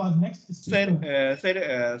 Now our next speaker. Sir,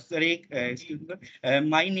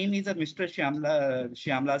 my name is Mr.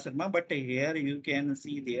 Shyamla Sharma, but here you can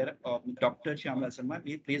see there Dr. Shyamla Sharma.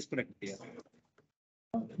 Please correct there.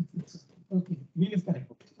 Okay, we will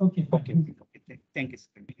correct. Okay. Thank you,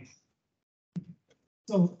 sir.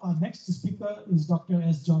 So our next speaker is Dr.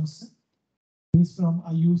 S. Johnson. He's from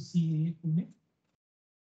IUCA Pune.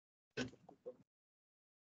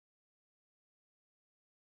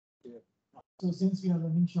 So since we are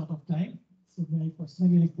running short of time, so may I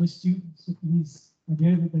personally request you, so please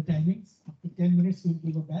adhere with the timings. After 10 minutes, we'll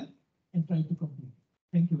give a bell and try to complete.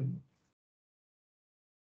 Thank you very much.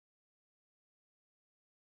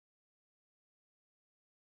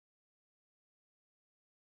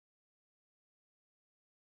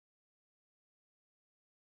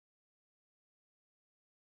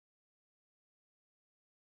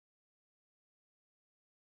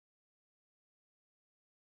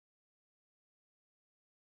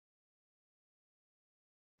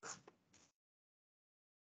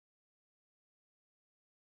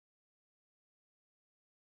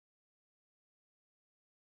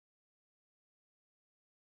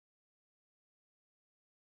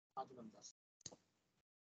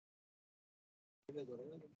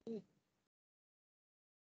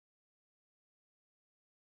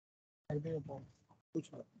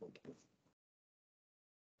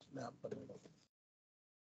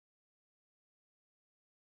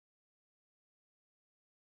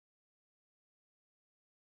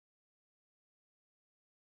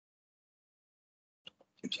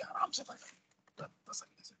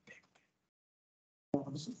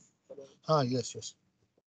 हाँ yes yes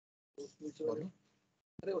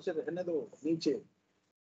अरे उसे रहने दो नीचे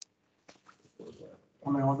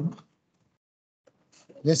Am I audible?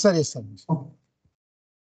 yes sir Okay.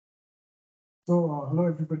 So hello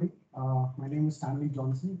everybody. My name is Stanley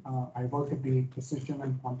Johnson. I work at the Precision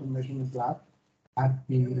and Quantum Measurement Lab at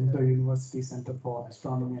the Inter-University Center for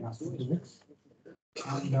Astronomy and Astrophysics.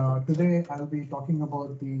 And today I'll be talking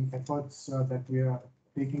about the efforts that we are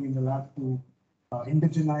taking in the lab to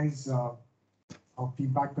indigenize a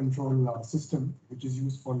feedback control system, which is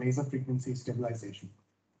used for laser frequency stabilization.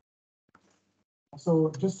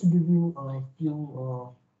 So just to give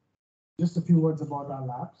you just a few words about our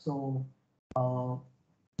lab. So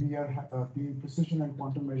we are the Precision and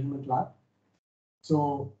Quantum Measurement Lab.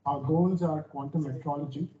 So our goals are quantum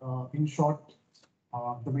metrology. In short,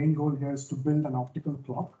 the main goal here is to build an optical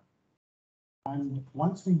clock. And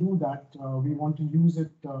once we do that, we want to use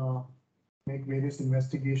it make various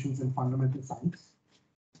investigations in fundamental science.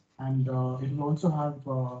 And it will also have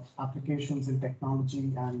applications in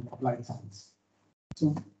technology and applied science.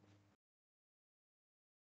 So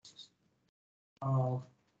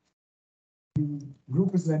the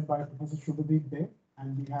group is led by Professor Shubhadeep Dey,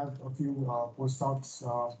 and we have a few postdocs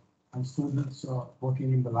and students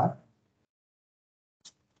working in the lab.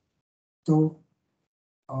 So,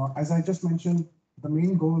 as I just mentioned, the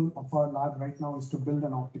main goal of our lab right now is to build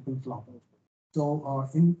an optical clock. So,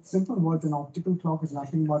 in simple words, an optical clock is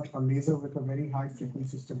nothing but a laser with a very high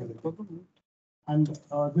frequency stability. And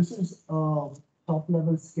this is a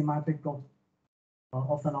top-level schematic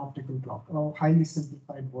of an optical clock, a highly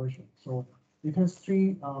simplified version. So it has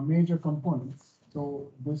three major components.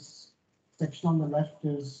 So this section on the left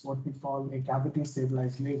is what we call a cavity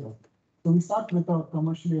stabilized laser. So we start with a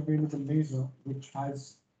commercially available laser, which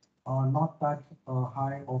has not that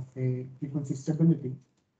high of a frequency stability.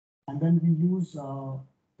 And then we use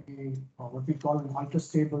what we call an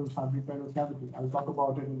ultra-stable fabric cavity. I'll talk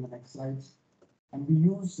about it in the next slides. And we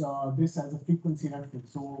use this as a frequency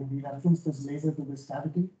reference. So we reference this laser to this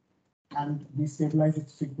cavity and we stabilize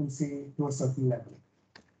its frequency to a certain level.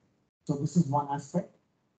 So this is one aspect.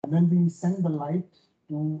 And then we send the light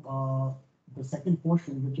to the second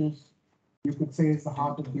portion, which is, you could say, is the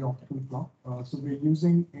heart of the optical clock. So we're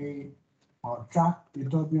using a trapped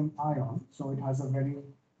ytterbium ion. So it has a very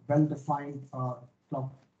well-defined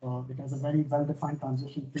clock. It has a very well-defined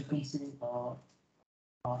transition frequency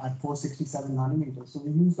at 467 nanometers. So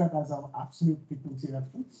we use that as our absolute frequency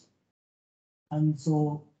reference. And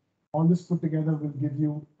so all this put together will give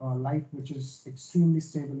you light which is extremely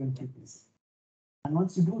stable in frequency. And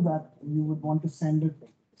once you do that, you would want to send it,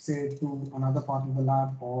 say, to another part of the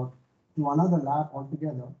lab or to another lab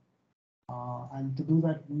altogether. And to do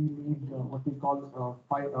that, we need what we call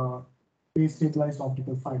phase stabilized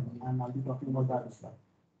optical fiber. And I'll be talking about that as well.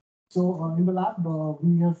 So in the lab,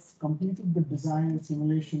 we have completed the design and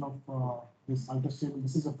simulation of this ultra-stable.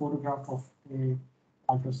 This is a photograph of a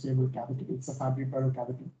ultra-stable cavity. It's a fabric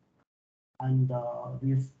cavity. And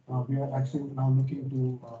we are actually now looking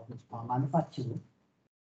to manufacture it.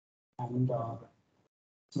 And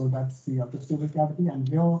so that's the ultra-stable cavity. And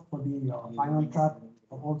here for the ion trap,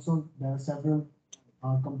 also there are several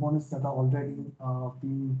components that are already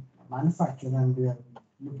being manufactured, and we are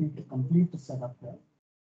looking to complete the setup there.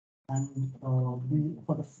 And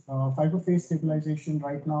for the fiber phase stabilization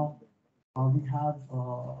right now, we have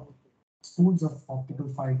spools of optical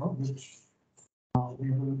fiber, which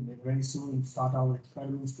we will very soon start our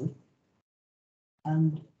experiments with.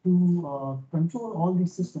 And to control all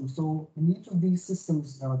these systems, so in each of these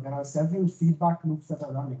systems, there are several feedback loops that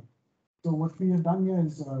are running. So what we have done here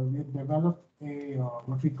is we have developed a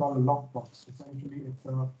what we call a lock box. Essentially,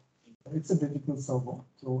 it's a digital servo.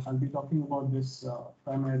 So I'll be talking about this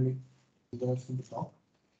primarily in the rest of the talk.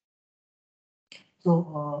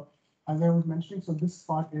 So as I was mentioning, so this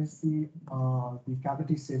part is the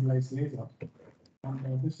cavity stabilized laser,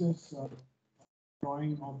 and this is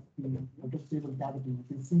drawing of the ultra-stable cavity. You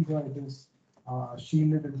can see here it is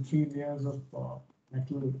shielded in 3 layers of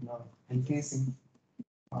metal encasing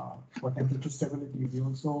for temperature stability. We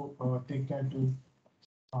also take care to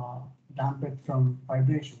damp it from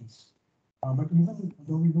vibrations. But even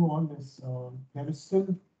though we do all this, there is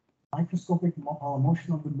still microscopic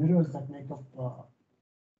motion of the mirrors that make up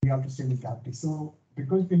the ultra-stable cavity. So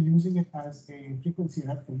because we're using it as a frequency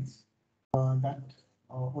reference, that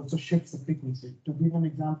also shifts the frequency. To give an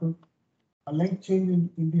example, a length change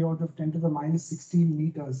in the order of 10 to the minus 16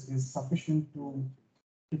 meters is sufficient to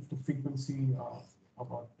shift the frequency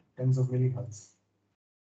about tens of millihertz.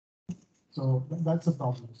 So that's a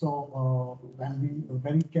problem. So and we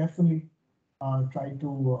very carefully try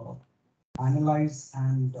to analyze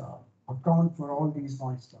and account for all these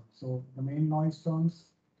noise terms. So the main noise terms,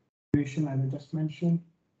 vibration, as I just mentioned,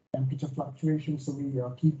 temperature fluctuation. So we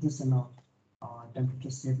keep this in a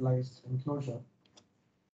temperature stabilized enclosure,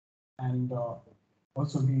 and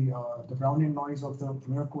also the Brownian noise of the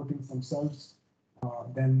mirror coatings themselves.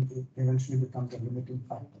 Then it eventually becomes a limiting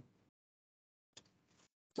factor.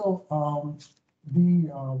 So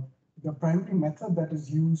the primary method that is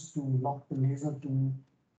used to lock the laser to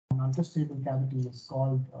an ultra-stable cavity is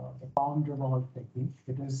called the pound revolve technique.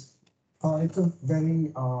 It's a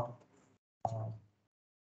very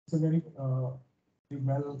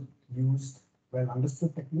well used, well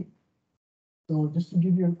understood technique. So just to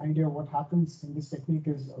give you an idea, what happens in this technique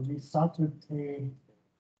is we start with a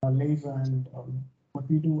laser, and what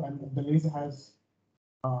we do, and the laser has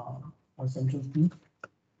a central peak,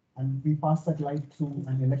 and we pass that light through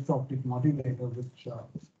an electro-optic modulator, which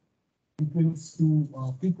imprints to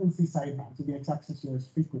frequency sidebands. So the x-axis here is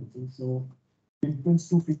frequency. So it imprints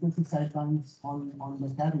two frequency sidebands on the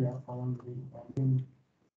carrier, or on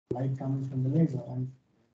the light coming from the laser, and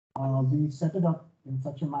we set it up in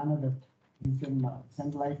such a manner that you can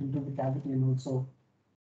send light into the cavity and also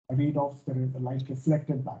read off the light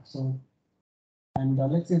reflected back. So And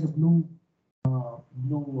let's say the blue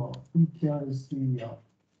peak here is the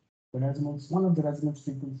resonance, one of the resonance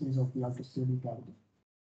frequencies of the ultra-stable cavity.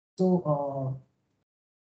 So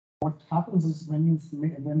what happens is when you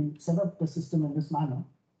set up the system in this manner,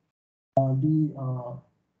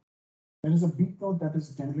 there is a beat note that is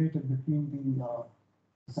generated between the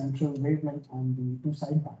central wavelength and the two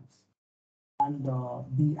side bands. And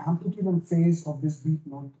the amplitude and phase of this beat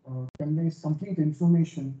note conveys complete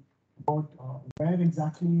information about where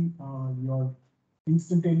exactly your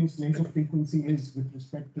instantaneous laser frequency is with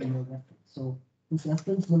respect to your reference. So this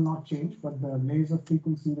reference will not change, but the laser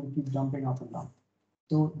frequency will keep jumping up and down.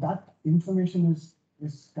 So that information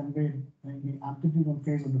is conveyed in the amplitude and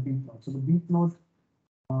phase of the beat note. So the beat note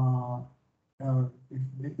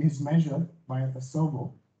is measured by a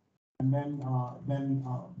servo, and then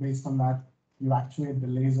based on that, you actuate the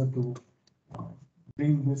laser to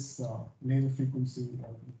bring this laser frequency,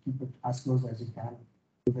 keep it as close as you can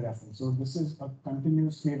to the reference. So this is a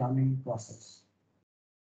continuously running process.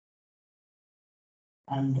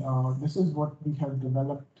 And this is what we have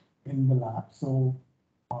developed in the lab. So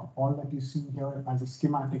all that you see here as a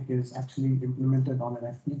schematic is actually implemented on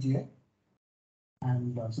an FPGA.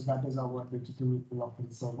 And so that is our digital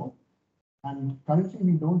locking servo. And currently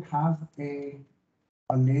we don't have a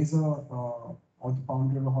laser or the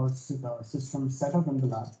boundary Hall system set up in the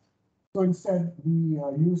lab. So instead, we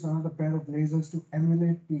use another pair of lasers to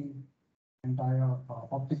emulate the entire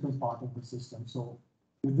optical part of the system. So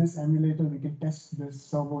with this emulator, we can test this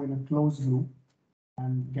servo in a closed loop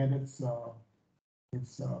and get its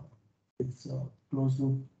closed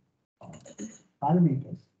loop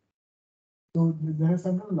parameters. So there are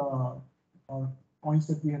several points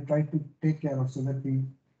that we have tried to take care of so that we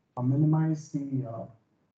minimize the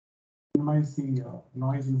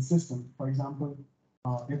noise in the system. For example,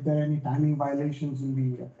 if there are any timing violations in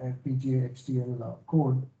the FPGA XTL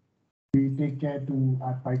code, we take care to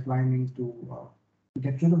add pipelining to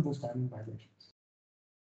get rid of those timing violations.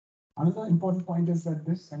 Another important point is that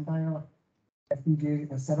this entire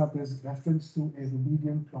FPGA setup is referenced to a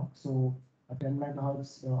rubidium clock. So a 10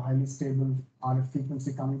 megahertz highly stable RF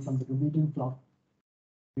frequency coming from the rubidium clock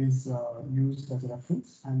is used as a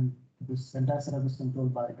reference, and this entire setup is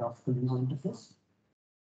controlled by a graphical user interface.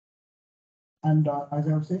 And as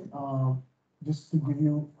I was saying, just to give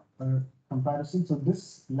you a comparison, so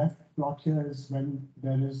this left plot here is when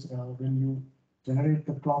when you generate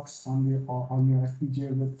the clocks on your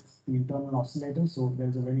FPGA with the internal oscillator. So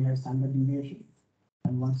there's a very high standard deviation,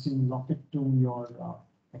 and once you lock it to your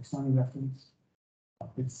external reference,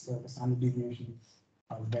 it's the standard deviations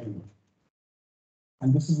are very low.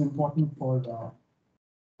 And this is important for the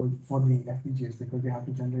FPGAs because they have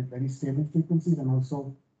to generate very stable frequencies, and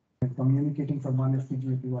also when communicating from one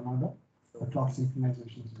FPGA to another, the clock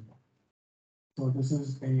synchronization is important. So this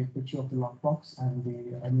is a picture of the lock box and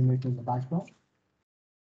the emulator in the background.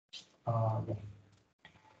 Yeah.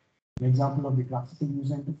 An example of the graphical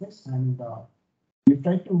user interface, and we've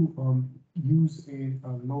tried to use a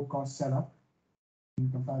low-cost setup in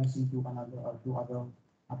comparison to other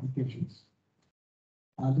applications.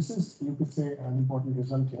 This is, you could say, an important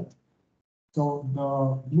result here. So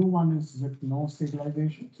the blue one is with no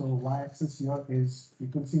stabilization. So y-axis here is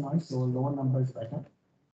frequency noise, so a lower number is better.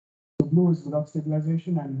 The blue is without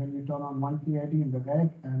stabilization, and when you turn on one PID in the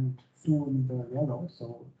red and two in the yellow,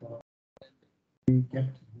 so we get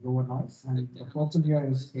lower noise. And the purple here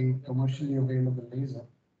is a commercially available laser.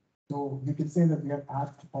 So we can say that we are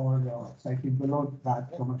at or slightly below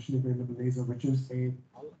that commercially available laser, which is a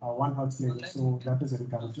 1 hertz laser. So that is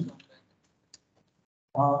encouraging.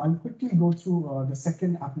 I'll quickly go through the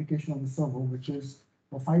second application of the servo, which is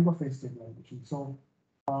for fiber phase stabilization. So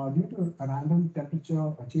due to random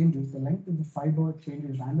temperature changes, the length of the fiber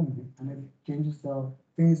changes randomly, and it changes the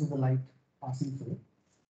phase of the light passing through it.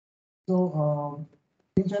 So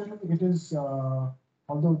in general, it is,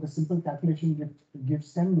 although the simple calculation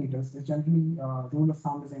gives 10 meters, the generally rule of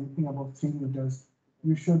thumb is anything above 3 meters,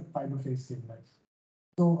 you should fiber phase stabilize.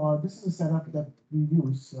 So this is a setup that we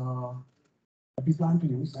use, that we plan to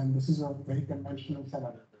use, and this is a very conventional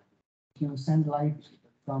setup. You send light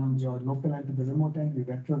from your local end to the remote end, you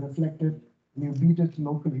retro-reflect it, and you beat it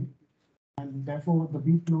locally, and therefore the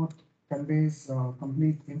beat note conveys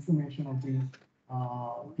complete information of the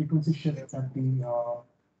frequency shift that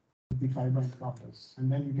the fiber encounters,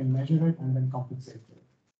 and then you can measure it and then compensate for it.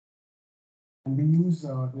 And we use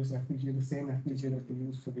this FPGA, the same FPGA that we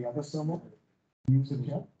use for the other servo. We use it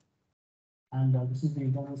here. And this is the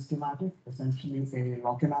internal schematic, essentially a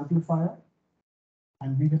lock-in amplifier.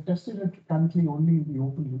 And we have tested it currently only in the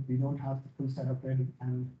open loop. We don't have the full setup ready.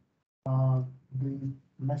 And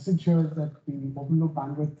message here is that the open loop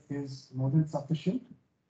bandwidth is more than sufficient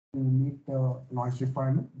to meet the noise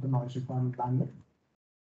requirement, bandwidth.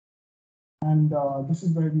 And this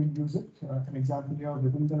is where we use it. An example here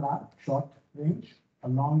within the lab, short range, a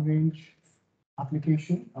long range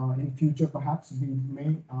application. In future, perhaps we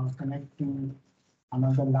may connect to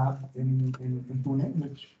another lab in Pune,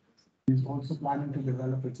 which is also planning to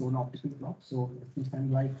develop its own optical clock. So if we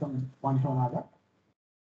send light from one to another,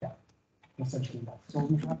 yeah, essentially that. So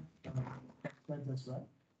we have spreads as well.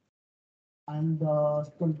 And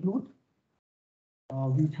to conclude,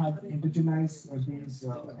 we have indigenized these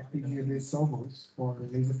FPGA-based servos for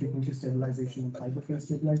laser frequency stabilization and fiber phase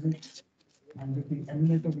stabilization. And with the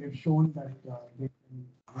emulator, we have shown that they can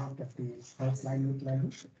work at the hertz line width level.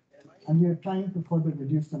 And we are trying to further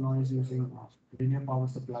reduce the noise using linear power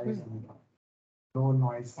supplies and low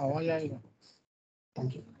noise.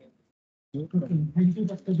 Thank you. Okay, thank you,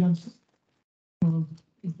 Dr. Johnson.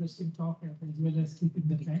 Interesting talk as well as keeping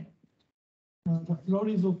the time. The floor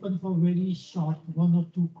is open for very short, 1 or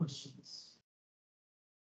 2 questions.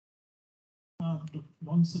 Dr.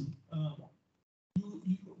 Johnson,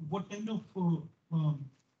 what kind of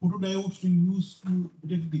photodiodes do you use to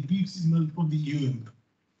detect the beat signal from the AOM?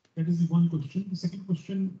 That is the one question. The second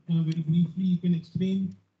question, very briefly, you can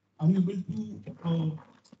explain, are you able to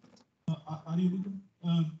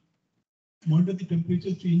monitor the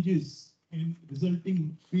temperature changes and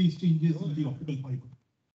resulting phase changes in the optical fiber?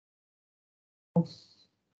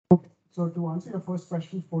 Okay. So to answer your first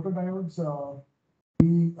question, photodiodes,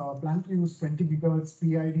 we plan to use 20 gigahertz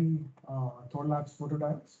PID Thorlabs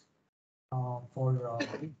photodiodes for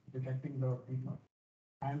detecting the beat.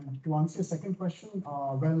 And to answer your second question,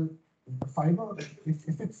 well, the fiber,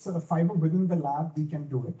 if it's a fiber within the lab, we can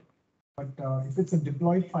do it. But if it's a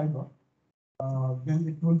deployed fiber, then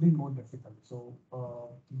it will be more difficult. So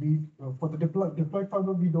for the deployed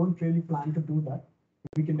fiber, we don't really plan to do that.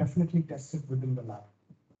 We can definitely test it within the lab.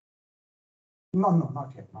 No,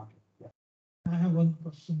 not yet. Yeah. I have one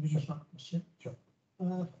question, very short question. Sure.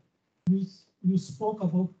 You spoke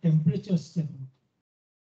about temperature stability.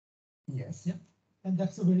 Yes. Yeah. And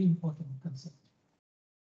that's a very important concept.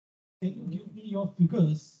 Can you give me your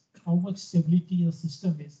figures, how much stability your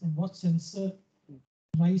system is, and what sensor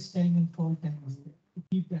rise time and fall time is there to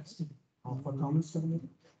keep that stable? For thermal stability?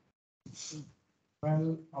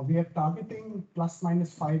 Well, we are targeting plus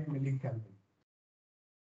minus 5 millikelvin.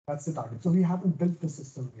 That's the target. So we haven't built the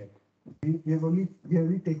system yet. We are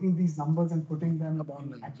only taking these numbers and putting them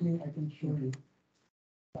down. Actually, I can show you.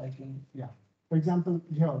 Yeah. For example,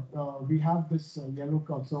 here we have this yellow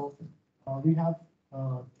curve. So we have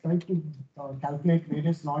tried to calculate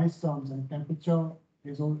various noise terms, and temperature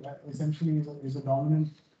is essentially is a dominant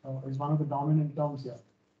is one of the dominant terms here.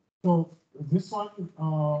 So this one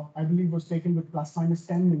I believe was taken with plus minus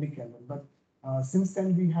 10 millikelvin, but since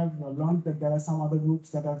then we have learned that there are some other groups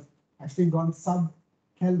that have actually gone sub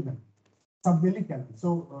millikelvin.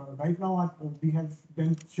 So right now we have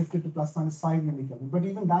then shifted to plus minus 5 millikelvin, but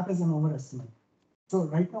even that is an overestimate. So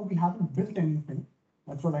right now we haven't built anything.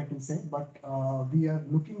 That's what I can say, but we are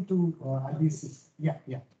looking to at least, yeah.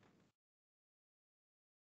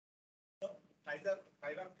 Either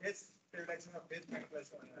phase reduction or phase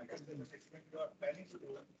calculation, you are planning to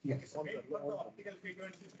do. Yes. Optical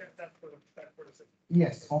frequency that produces.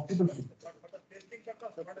 Yes, optical frequency. But for the testing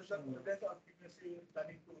purpose, what is the frequency or frequency you are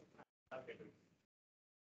planning to target?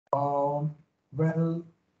 Well,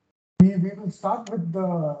 we will start with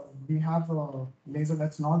we have a laser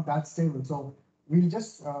that's not that stable. So we'll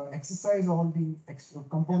just exercise all the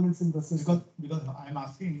components in the system. Because I'm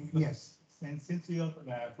asking, yes. Since your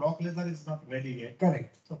clock laser is not ready yet.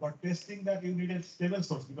 Correct. So for testing that, you need a stable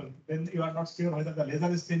source, because then you are not sure whether the laser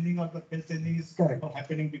is changing or the phase changing is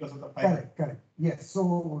happening because of the fire. Correct. Yes.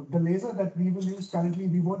 So the laser that we will use currently,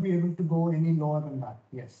 we won't be able to go any lower than that.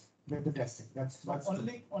 Yes. With the testing. That's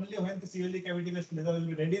only when the CLD cavity based laser will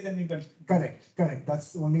be ready, then you can. Correct.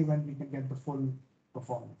 That's only when we can get the full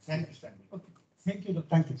performance. Thank you, Stanley. Okay. Thank you, Dr.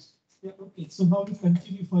 Thank you. Yeah, okay. So now we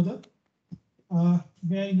continue further.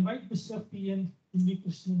 May I invite Mr. P.N.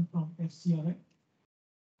 Krishnan from FCRI?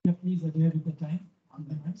 Yeah, please adhere to the time on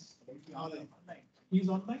the hands. He's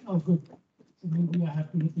online? Oh, good. So maybe I have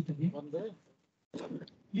to repeat again.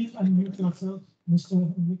 Please unmute yourself,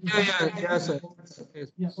 Mr. Yeah, sir.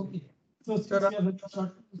 Yeah, okay. So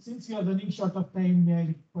since you are running short of time, may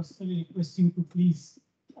I personally request you to please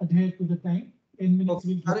adhere to the time. 10 minutes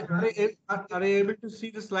will be. Are you able to see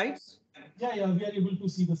the slides? Yeah, we are able to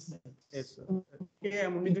see the slides. Yes, sir. Okay,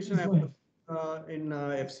 I'm Krishnan in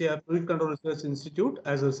FCR Fluid Control Research Institute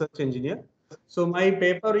as a research engineer. So my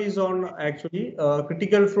paper is on actually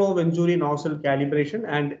critical flow Venturi nozzle calibration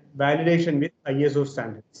and validation with ISO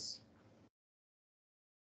standards.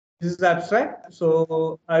 This is abstract,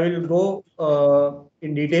 so I will go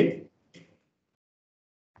in detail.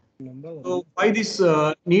 So why this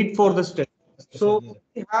need for the step? So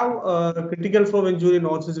we have critical flow Venturi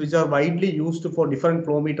nozzles which are widely used for different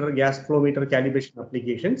flow meter, gas flow meter calibration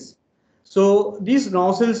applications. So these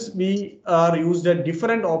nozzles we are used at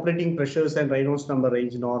different operating pressures and Reynolds number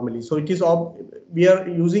range normally. So it is we are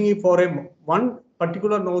using it for one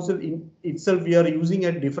particular nozzle in itself. We are using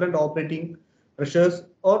at different operating pressures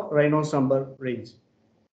or Reynolds number range.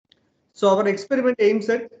 So our experiment aims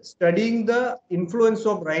at studying the influence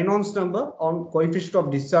of Reynolds number on coefficient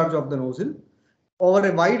of discharge of the nozzle over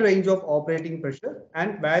a wide range of operating pressure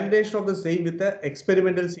and validation of the same with the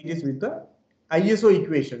experimental series with the ISO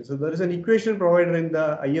equation. So there is an equation provided in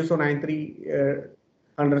the ISO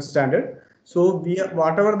 9300 standard. So we are,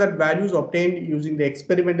 whatever that values obtained using the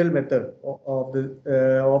experimental method of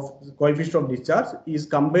the coefficient of discharge is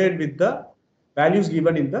compared with the values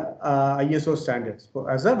given in the ISO standards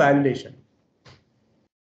as a validation.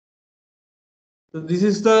 So this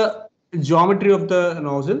is the geometry of the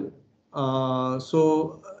nozzle.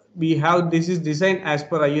 So we have, this is designed as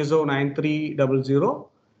per ISO 9300.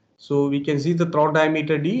 So we can see the throat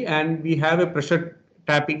diameter D, and we have a pressure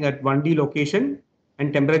tapping at 1D location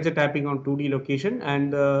and temperature tapping on 2D location,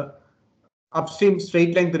 and upstream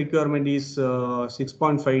straight length requirement is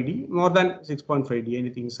 6.5D, more than 6.5D,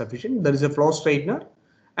 anything is sufficient. There is a flow straightener,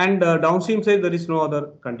 and downstream side there is no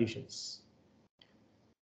other conditions.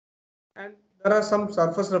 And there are some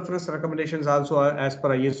surface reference recommendations also as per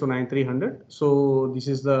ISO 9300. So this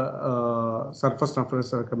is the surface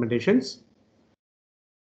reference recommendations.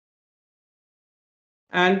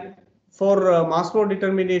 And for mass flow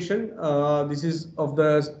determination, this is of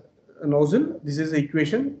the nozzle. This is the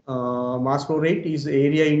equation. Mass flow rate is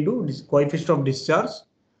area into coefficient of discharge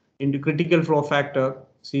into critical flow factor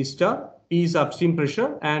C star. P is upstream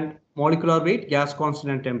pressure, and molecular weight, gas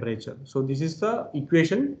constant, and temperature. So this is the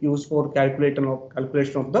equation used for calculation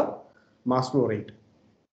of the mass flow rate.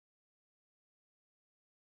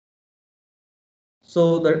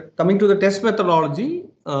 So coming to the test methodology,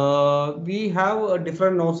 we have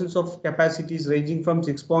different nozzles of capacities ranging from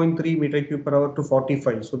 6.3 meter cube per hour to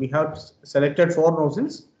 45. So we have selected 4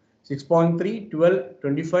 nozzles, 6.3, 12,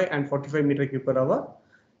 25, and 45 meter cube per hour.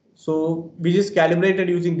 So which is calibrated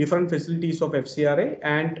using different facilities of FCRA,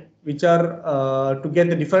 and which are to get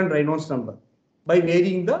the different Reynolds number by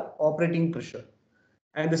varying the operating pressure,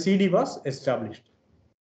 and the CD was established.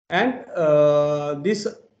 And this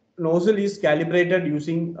nozzle is calibrated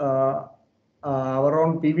using our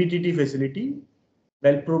own PVTT facility,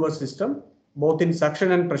 well prover system, both in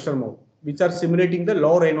suction and pressure mode, which are simulating the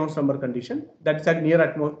low Reynolds number condition, that's at near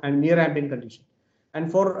ambient condition. And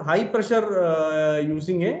for high pressure,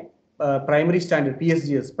 using a primary standard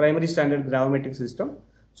PSGS, primary standard gravimetric system,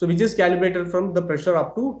 so which is calibrated from the pressure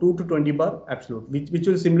up to 2 to 20 bar absolute, which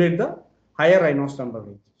will simulate the higher Reynolds number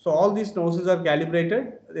range. So all these nozzles are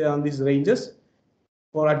calibrated on these ranges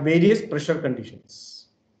for at various pressure conditions.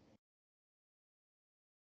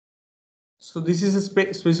 So this is a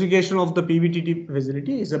specification of the PVTT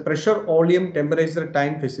facility. It's a pressure, volume, temperature,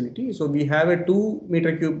 time facility. So we have a 2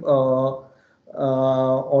 meter cube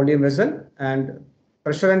volume vessel, and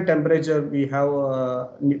pressure and temperature we have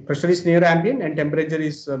pressure is near ambient, and temperature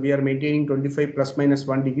is we are maintaining 25 plus minus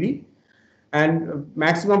 1 degree. And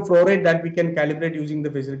maximum flow rate that we can calibrate using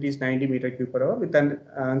the facility is 90 meter cube per hour with an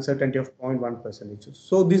uncertainty of 0.1%.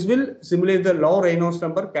 So this will simulate the low Reynolds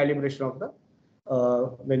number calibration of the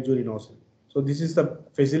Venturi nozzle. So this is the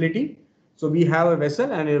facility. So we have a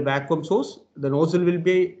vessel and a vacuum source. The nozzle will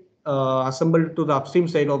be assembled to the upstream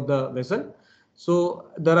side of the vessel. So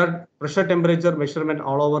there are pressure temperature measurement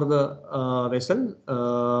all over the vessel.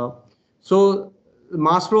 So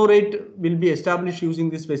mass flow rate will be established using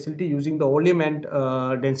this facility using the volume and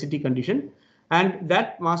density condition, and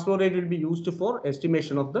that mass flow rate will be used for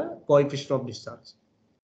estimation of the coefficient of discharge.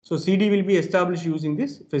 So CD will be established using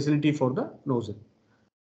this facility for the nozzle.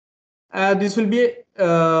 This will be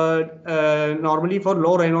normally for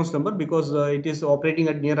low Reynolds number because it is operating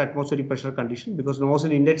at near atmospheric pressure condition, because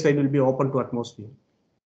nozzle inlet side will be open to atmosphere.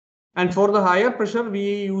 And for the higher pressure,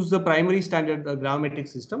 we use the primary standard gravimetric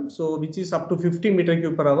system, so which is up to 50 meter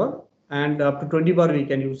cube per hour, and up to 20 bar we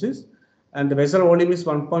can use this. And the vessel volume is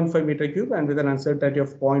 1.5 meter cube and with an uncertainty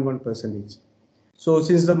of 0.1%. So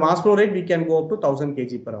since the mass flow rate, we can go up to 1000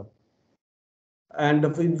 kg per hour. And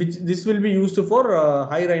this will be used for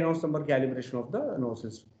high Reynolds number calibration of the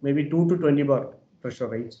nozzles, maybe 2 to 20 bar pressure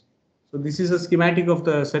rates. So this is a schematic of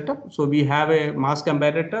the setup. So we have a mass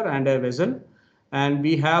comparator and a vessel, and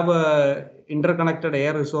we have a interconnected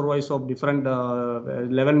air reservoirs of different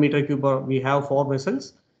 11 meter cube. We have 4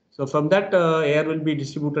 vessels. So from that air will be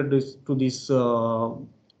distributed to this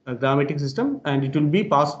gravimetric system, and it will be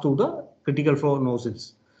passed through the critical flow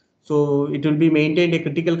nozzles. So it will be maintained a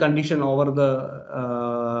critical condition over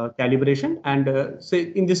the calibration, and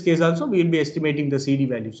say in this case also we will be estimating the CD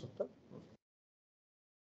values of the.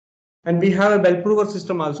 And we have a bell prover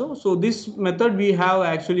system also. So this method we have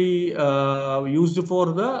actually used for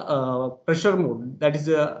the pressure mode. That is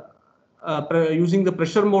using the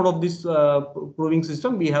pressure mode of this proving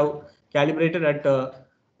system. We have calibrated at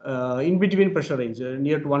in between pressure range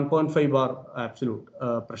near to 1.5 bar absolute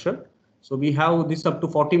pressure. So we have this up to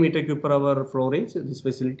 40 meter cube per hour flow range, this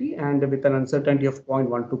facility, and with an uncertainty of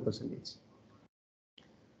 0.12%.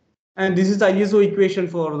 And this is the ISO equation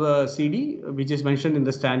for the CD, which is mentioned in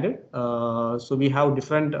the standard. So we have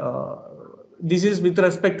different, this is with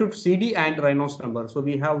respect to CD and Reynolds number. So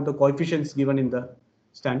we have the coefficients given in the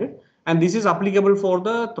standard. And this is applicable for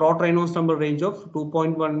the throat Reynolds number range of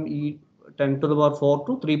 2.1 E 10 to the power 4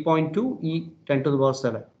 to 3.2 E 10 to the power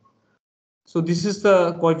 7. So this is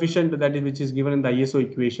the coefficient that is which is given in the ISO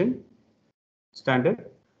equation standard.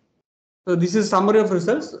 So this is summary of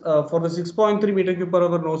results for the 6.3 meter cube per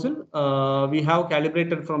hour nozzle. We have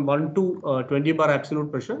calibrated from 1 to 20 bar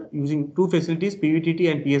absolute pressure using 2 facilities,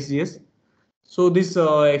 PVTT and PSGS. So this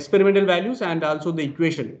experimental values and also the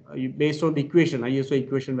equation based on the equation, ISO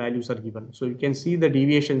equation values are given. So you can see the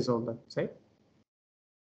deviations on that side.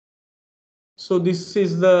 So this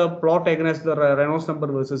is the plot against the Reynolds number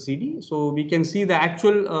versus CD. So we can see the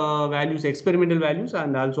actual values, experimental values,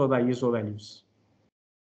 and also the ISO values.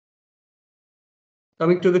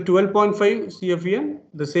 Coming to the 12.5 CFEN,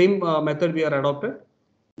 the same method we are adopted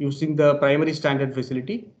using the primary standard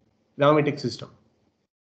facility, gravimetric system.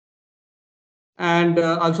 And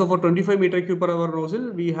also for 25 meter cube per hour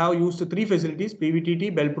nozzle, we have used 3 facilities,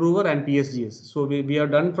 PVTT, bell prover, and PSGS. So we are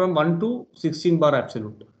done from 1 to 16 bar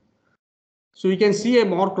absolute. So you can see a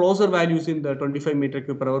more closer values in the 25 meter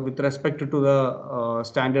cube per hour with respect to the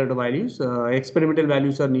standard values. Experimental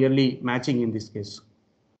values are nearly matching in this case.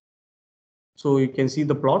 So you can see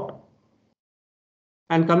the plot.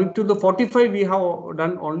 And coming to the 45, we have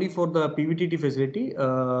done only for the PVTT facility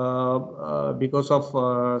because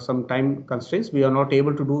of some time constraints. We are not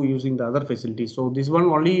able to do using the other facilities. So this one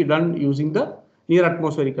only done using the near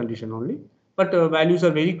atmospheric condition only. But values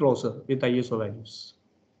are very closer with ISO values.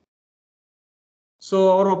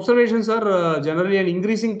 So our observations are generally an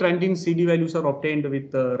increasing trend in CD values are obtained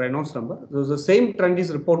with Reynolds number. So the same trend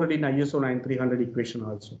is reported in ISO 9300 equation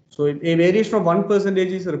also. So a variation of 1%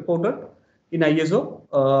 is reported in ISO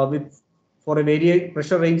for a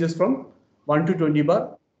pressure ranges from 1 to 20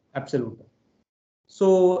 bar absolute.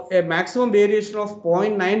 So a maximum variation of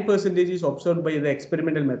 0.9% is observed by the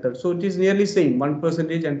experimental method. So it is nearly same 1%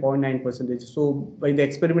 and 0.9%. So by the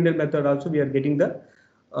experimental method also we are getting the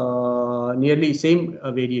nearly same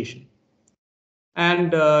variation.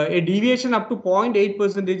 And a deviation up to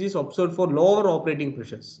 0.8% is observed for lower operating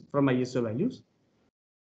pressures from ISO values.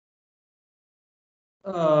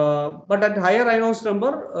 But at higher Reynolds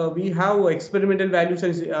number, we have experimental values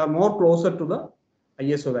and are more closer to the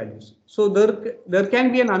ISO values. So there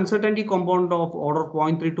can be an uncertainty component of order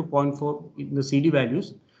 0.3 to 0.4 in the CD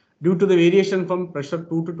values due to the variation from pressure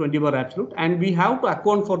 2 to 20 bar absolute, and we have to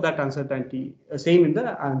account for that uncertainty, same in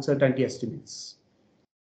the uncertainty estimates.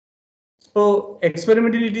 So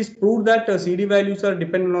experimentally it is proved that CD values are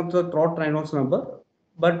dependent on the throat Reynolds number.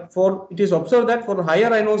 But it is observed that for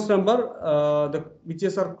higher Reynolds number, which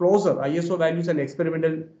are closer, ISO values and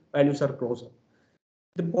experimental values are closer.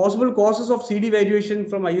 The possible causes of CD variation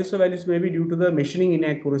from ISO values may be due to the machining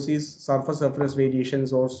inaccuracies, surface roughness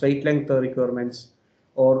variations, or straight length requirements,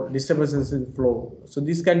 or disturbances in flow. So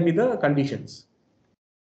these can be the conditions.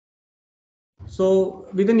 So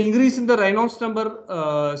with an increase in the Reynolds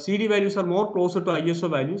number, CD values are more closer to ISO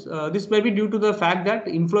values. This may be due to the fact that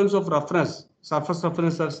influence of roughness, surface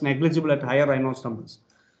roughness is negligible at higher Reynolds numbers.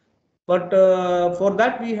 But for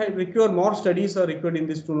that we require more studies are required in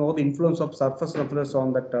this to know the influence of surface roughness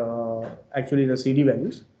on that actually the CD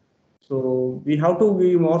values. So we have to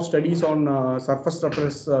do more studies on surface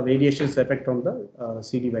roughness variations effect on the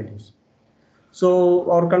CD values. So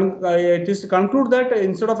it is to conclude that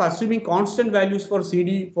instead of assuming constant values for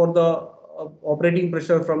CD for the operating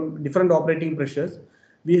pressure from different operating pressures,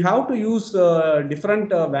 we have to use different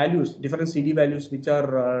values, different CD values which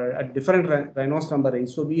are at different Reynolds number range.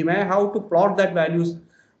 So we may have to plot that values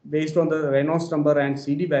based on the Reynolds number and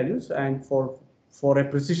CD values and for a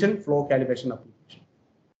precision flow calibration application.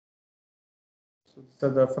 So the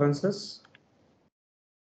references.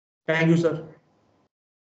 Thank you, sir.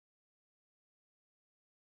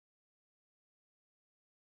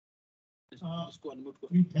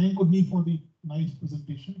 We thank Udni for the nice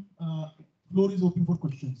presentation. Floor is open for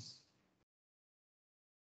questions.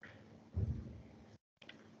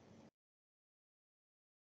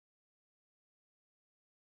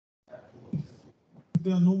 If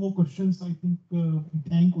there are no more questions, I think we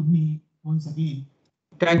thank Udni once again.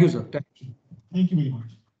 Thank you, sir. Thank you very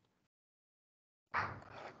much.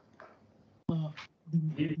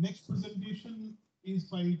 The next presentation is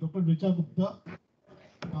by Dr. Richa Gupta.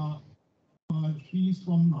 She is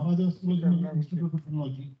from Maharaja Suraj Institute of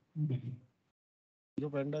Technology, New Delhi.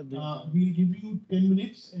 We'll give you 10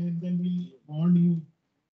 minutes and then we'll warn you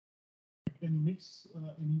 10 minutes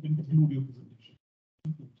and you can conclude your presentation.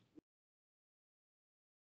 Thank you.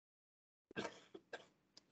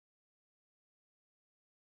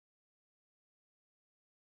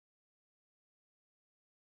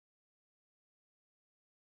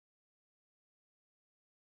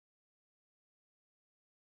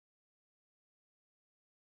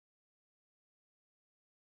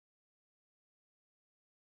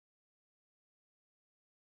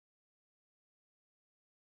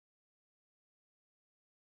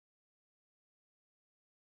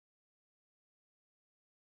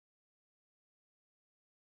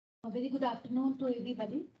 A very good afternoon to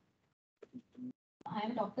everybody. I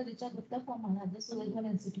am Dr. Richa Gupta from Maharaja Suraj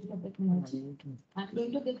Institute of Technology. I am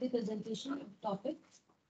going to give the presentation of topic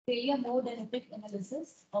failure mode and effect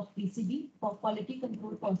analysis of PCB for quality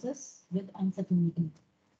control process with uncertainty.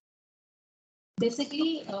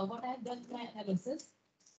 Basically, what I have done in my analysis,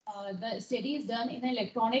 the study is done in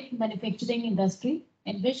electronic manufacturing industry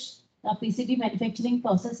in which the PCB manufacturing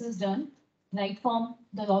process is done right from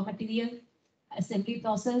the raw material assembly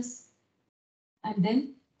process, and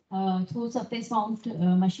then through surface mount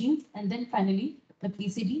machines, and then finally the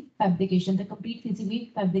PCB fabrication, the complete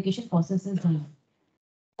PCB fabrication process is done.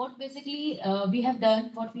 What basically we have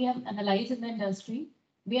done, what we have analyzed in the industry,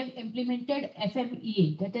 we have implemented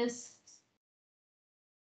FMEA, that is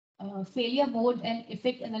failure mode and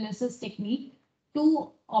effect analysis technique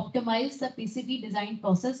to optimize the PCB design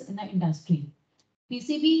process in the industry.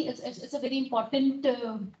 PCB is a very important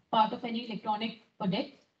part of any electronic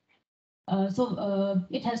product.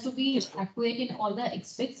 It has to be accurate in all the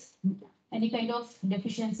aspects. Any kind of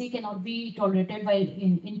deficiency cannot be tolerated by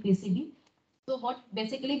in PCB. So what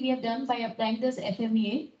basically we have done by applying this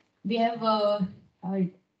FMEA, we have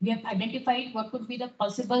identified what could be the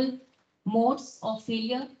possible modes of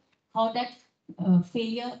failure, how that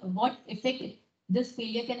failure, what effect this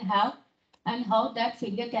failure can have, and how that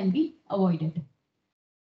failure can be avoided.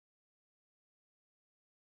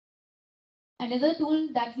 Another tool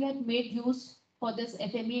that we have made use for this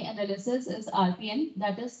FMEA analysis is RPN,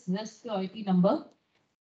 that is risk priority number.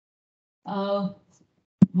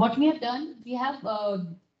 What we have done, we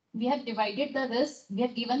have divided the risk. We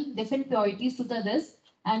have given different priorities to the risk,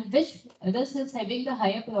 and which risk is having the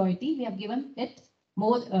higher priority, we have given it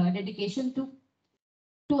more dedication to.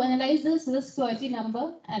 To analyze this risk priority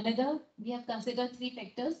number, we have considered three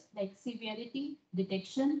factors like severity,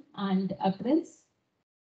 detection, and occurrence.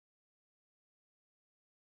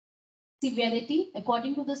 Severity,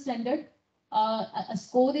 according to the standard, a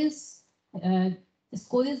score is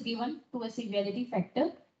given to a severity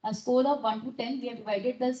factor. A score of 1 to 10, we have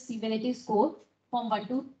divided the severity score from 1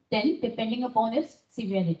 to 10 depending upon its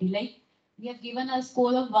severity. Like we have given a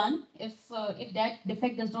score of 1 if that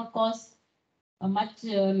defect does not cause much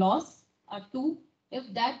loss. 2,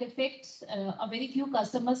 if that defect, a very few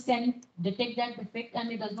customers can detect that defect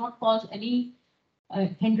and it does not cause any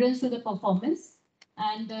hindrance to the performance.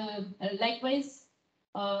 And likewise,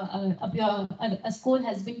 a score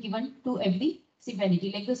has been given to every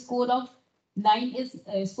severity. Like the score of 9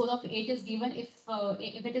 is score of 8 is given if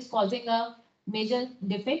it is causing a major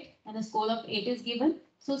defect, and a score of 8 is given.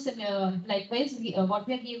 So likewise, what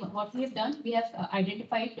we have done, we have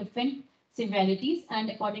identified different severities, and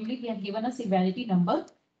accordingly we have given a severity number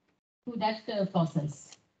to that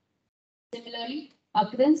process. Similarly,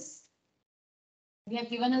 occurrence, we have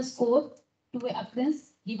given a score to a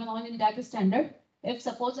occurrence given on in that standard. If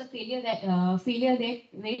suppose a failure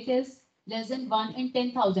rate is less than 1 in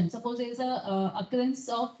 10,000, suppose there is a occurrence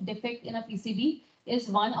of defect in a PCB is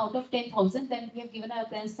 1 out of 10,000, then we have given an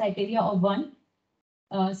occurrence criteria of 1.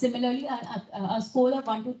 Similarly, a score of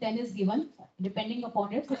 1 to 10 is given depending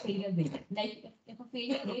upon its failure rate. Like if a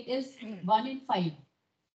failure rate is 1 in 5,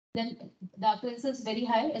 then the occurrence is very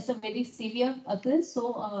high. It's a very severe occurrence,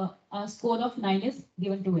 so a score of 9 is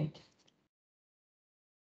given to it.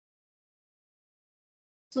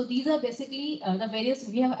 So these are basically the various,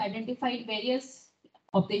 we have identified various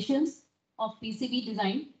operations of PCB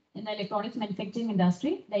design in the electronics manufacturing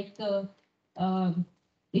industry, like uh,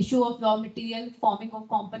 issue of raw material, forming of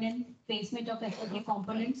component, placement of assembly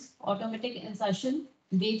components, automatic insertion,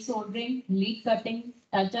 base soldering, lead cutting,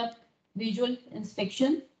 touch-up, visual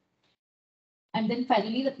inspection, and then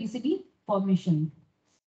finally the PCB formation.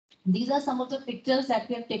 These are some of the pictures that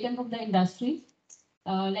we have taken from the industry.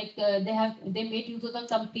 They made use of the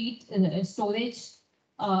complete storage,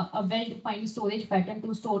 a well-defined storage pattern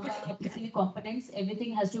to store the PCB components.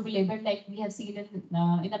 Everything has to be labeled like we have seen in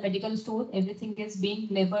a medical store. Everything is being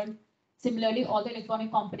labeled. Similarly, all the electronic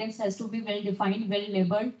components has to be well defined, well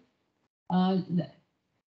labeled.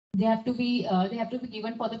 They have to be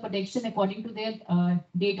given for the protection according to their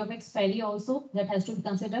date of expiry also. That has to be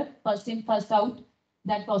considered. First in, first out.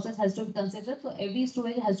 That process has to be considered. So every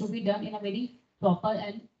storage has to be done in a very proper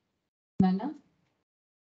and manner.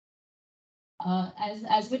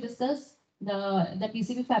 As we discussed, the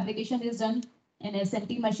PCB fabrication is done in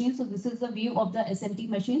SMT machine. So this is the view of the SMT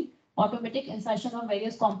machine. Automatic insertion of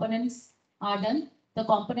various components are done. The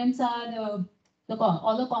components are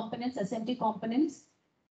all the components, SMT components.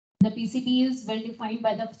 The PCB is well defined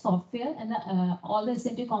by the software, and all the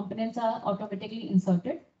SMT components are automatically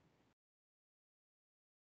inserted.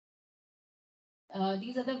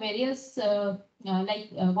 These are the various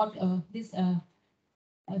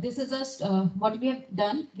this is just what we have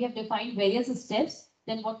done. We have defined various steps.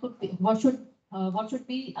 Then what should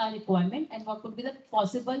be our requirement, and what could be the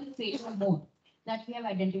possible failure mode that we have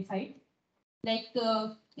identified. Like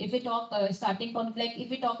if we talk starting from if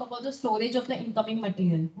we talk about the storage of the incoming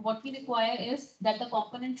material, what we require is that the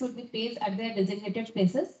component should be placed at their designated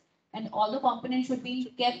places, and all the components should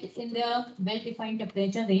be kept in their well-defined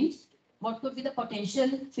temperature range. What could be the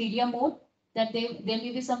potential failure mode? That there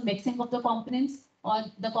may be some mixing of the components, or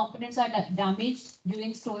the components are damaged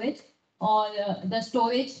during storage, or the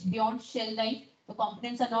storage beyond shell life. The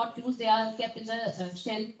components are not used; they are kept in the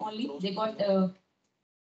shell only. They got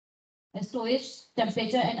storage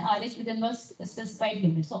temperature and RH within the specified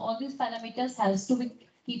limit. So all these parameters has to be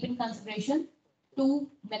keep in consideration to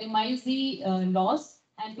minimize the loss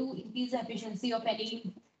and to increase the efficiency of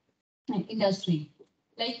any industry.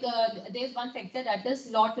 Like there's one factor, that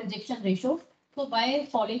is lot rejection ratio. So by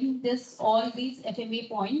following all these FMA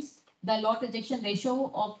points, the lot rejection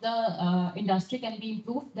ratio of the industry can be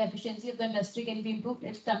improved, the efficiency of the industry can be improved,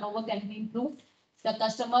 its turnover can be improved, the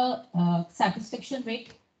customer satisfaction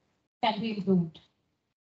rate can be improved.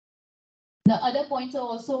 The other points are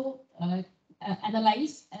also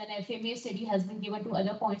analyzed, and an FMA study has been given to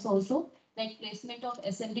other points also, like placement of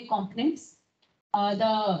assembly components.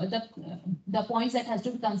 The points that has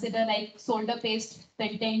to be considered, like solder paste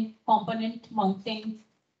printing, component mounting.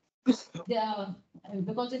 Because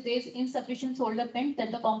if there is insufficient solder print,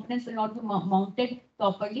 then the components will not be mounted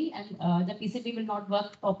properly, and the PCB will not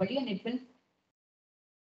work properly, and it will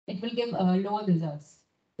give lower results.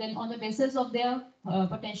 Then on the basis of their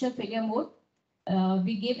potential failure mode,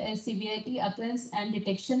 we give a severity, occurrence, and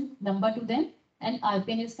detection number to them, and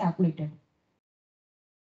RPN is calculated.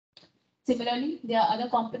 Similarly, there are other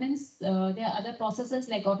components, there are other processes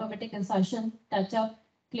like automatic insertion, touch-up,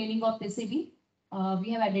 cleaning of PCB.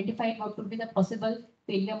 We have identified what could be the possible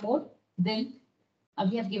failure mode. Then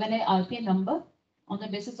we have given a RPN number. On the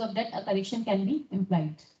basis of that, a correction can be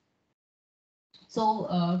implied. So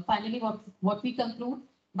finally, what we conclude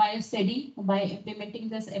by a study, by implementing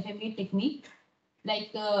this FMA technique,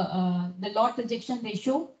 like the lot rejection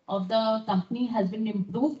ratio of the company has been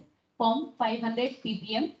improved from 500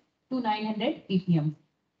 ppm to 900 ppm.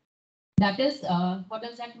 That is, what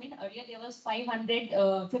does that mean? Earlier there was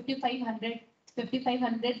 5,500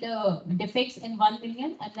 defects in 1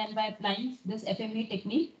 million, and then by applying this FMA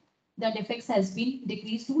technique, the defects has been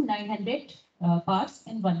decreased to 900 parts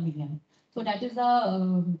in 1 million. So that is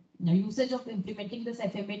the usage of implementing this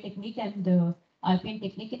FMA technique and RPN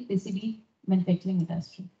technique in PCB manufacturing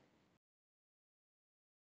industry.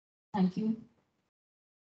 Thank you.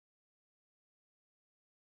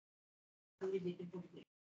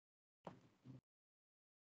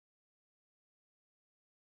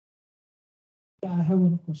 Yeah, I have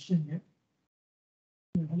one question here.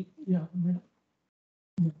 Yeah, madam.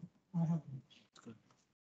 Yeah, I have one.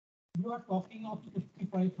 You are talking of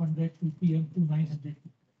 5,500 ppm to 900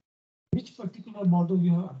 ppm. Which particular model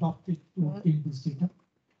you have adopted to obtain this data?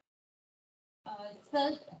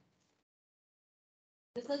 Sir,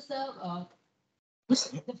 this is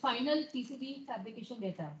the final PCB fabrication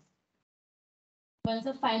data. Once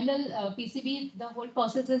the final PCB, the whole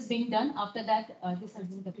process is being done. After that, this has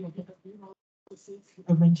been calculated.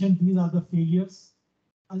 You mentioned these are the failures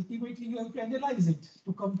ultimately you have to analyze it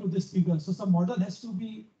to come to this figure. So some model has to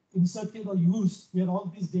be inserted or used where all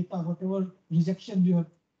these data, whatever rejection you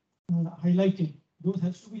have highlighted, those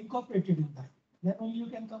has to be incorporated in that. Then only you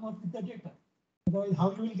can come up with the data. Otherwise,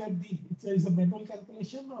 how you will get the, if there is a manual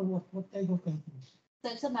calculation or what type of calculation?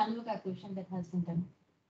 So it's a manual calculation that has been done.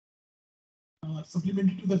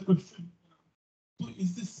 Supplementary to that question, so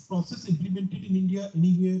is this process implemented in India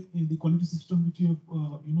anywhere in the quality system which you have,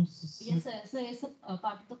 Yes, sir. So it's a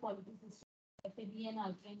part of the quality system, FAB and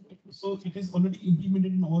altering techniques. So it is already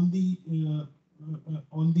implemented in all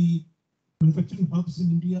the manufacturing hubs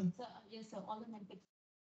in India. So, yes, sir. All the manufacturing.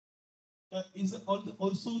 Is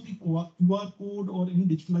also the QR code or any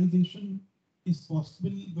digitalization is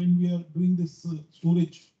possible when we are doing this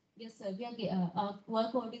storage? Yes, sir. We are our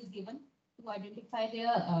QR code is given to identify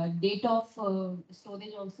their date of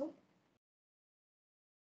storage also.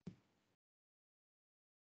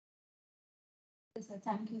 Yes, sir.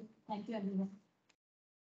 Thank you. Thank you, everyone.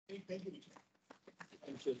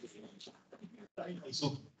 Thank you.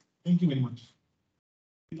 So, thank you very much.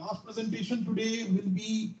 The last presentation today will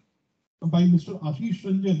be by Mr. Ashish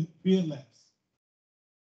Ranjan, Fair Labs.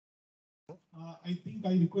 I think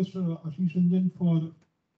I request Ashish Ranjan for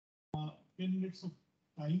 10 minutes of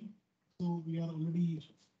time. So we are already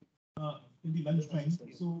in the lunch time.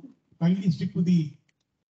 So kindly stick to the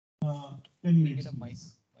 10 minutes.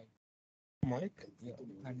 Mic?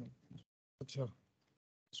 अच्छा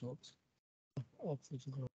so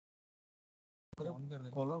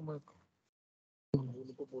collar mic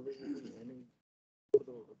उनको बोले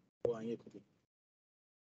वो आएंगे खुद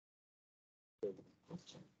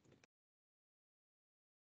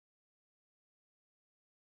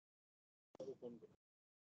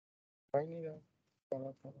ही नहीं रहा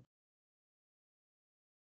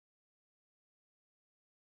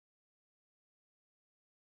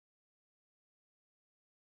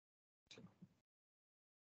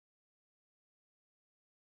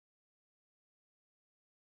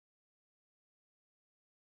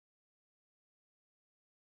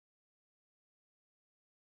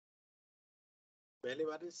पहले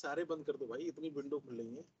बार सारे बंद कर दो भाई, इतनी विंडो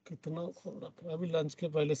खुलेंगे। कितना खोल रखा है? अभी लंच के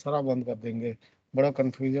पहले सारा बंद कर देंगे, बड़ा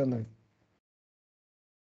कंफ्यूजन है।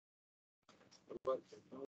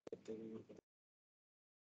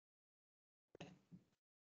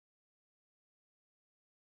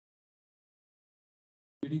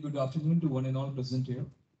 Very good afternoon to one and all present here.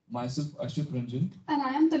 Myself, Ashok Ranjan. And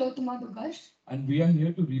I am Talotama Dugash. And we are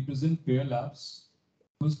here to represent Fair Labs.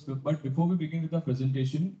 But before we begin with our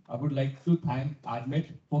presentation, I would like to thank ADMET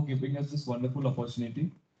for giving us this wonderful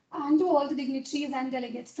opportunity. And to all the dignitaries and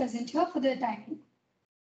delegates present here for their time.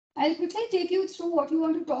 I'll quickly take you through what we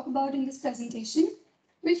want to talk about in this presentation.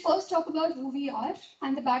 We'll first talk about who we are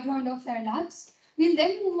and the background of Fair Labs. We'll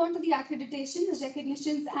then move on to the accreditations,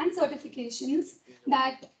 recognitions, and certifications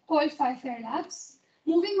that qualify Fair Labs.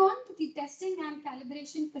 Moving on to the testing and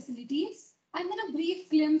calibration facilities, and then a brief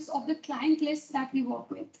glimpse of the client list that we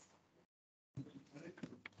work with.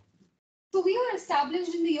 So we were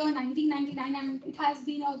established in the year 1999, and it has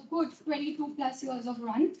been a good 22 plus years of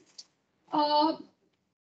run.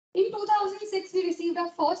 In 2006, we received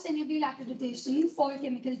our first NABL accreditation for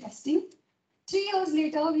chemical testing. 3 years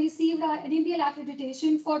later, we received our NABL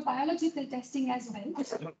accreditation for biological testing as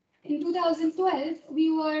well. In 2012,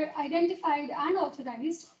 we were identified and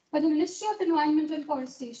authorized by the Ministry of Environment and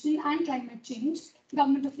Forestation and Climate Change,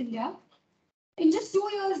 Government of India. In just 2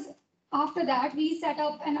 years after that, we set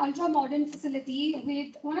up an ultra-modern facility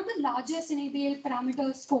with one of the largest NABL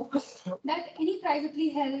parameter scopes that any privately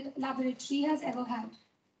held laboratory has ever had.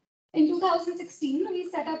 In 2016, we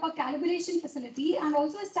set up a calibration facility and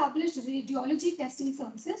also established radiology testing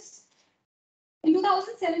services. In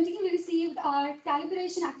 2017, we received our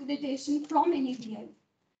calibration accreditation from NABL.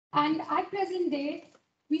 And at present date,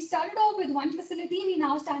 we started off with one facility. We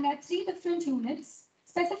now stand at 3 different units,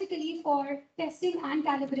 specifically for testing and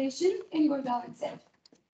calibration in Gurgaon itself.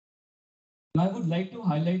 I would like to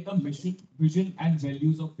highlight the mission, vision, and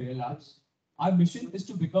values of Fair Labs. Our mission is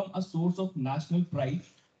to become a source of national pride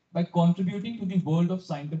by contributing to the world of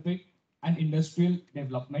scientific and industrial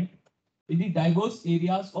development in the diverse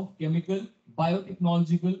areas of chemical,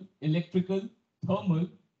 biotechnological, electrical, thermal,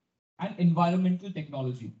 and environmental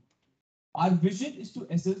technology. Our vision is to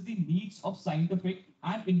assess the needs of scientific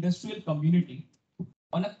and industrial community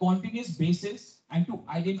on a continuous basis and to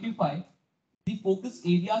identify the focus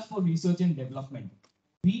areas for research and development.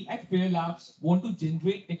 We at Fair Labs want to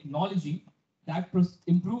generate technology that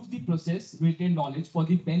improves the process-related knowledge for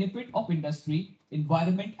the benefit of industry,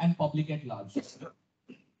 environment, and public at large.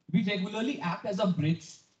 We regularly act as a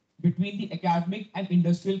bridge between the academic and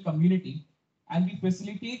industrial community and we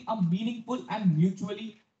facilitate a meaningful and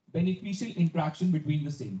mutually beneficial interaction between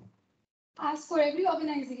the same. As for every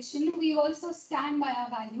organization, we also stand by our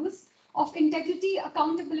values of integrity,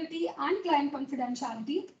 accountability, and client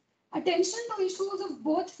confidentiality, attention to issues of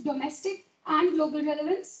both domestic and global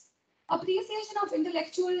relevance, appreciation of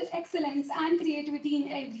intellectual excellence and creativity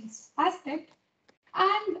in every aspect,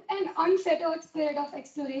 and an unfettered spirit of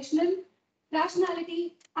exploration,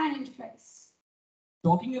 rationality, and enterprise.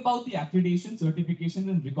 Talking about the accreditation, certification,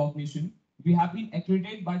 and recognition, we have been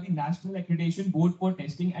accredited by the National Accreditation Board for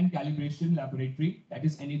Testing and Calibration Laboratory, that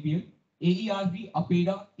is NAPL, AERB,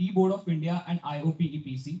 APEDA, T-Board of India, and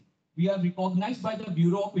IOP-EPC. We are recognized by the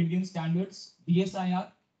Bureau of Indian Standards,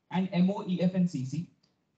 DSIR, and MOEF&CC.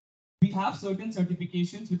 We have certain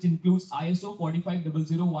certifications which includes ISO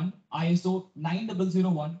 45001, ISO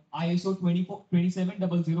 9001, ISO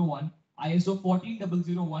 27001, ISO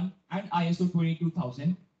 14001, and ISO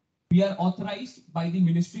 22000. We are authorized by the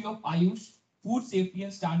Ministry of Ayush, Food Safety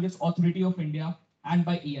and Standards Authority of India, and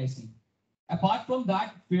by AIC. Apart from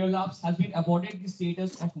that, Fair Labs has been awarded the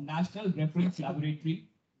status of National Reference Laboratory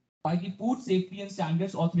by the Food Safety and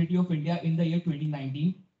Standards Authority of India in the year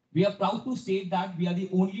 2019. We are proud to state that we are the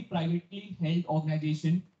only privately held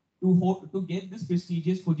organization to get this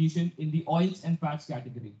prestigious position in the oils and fats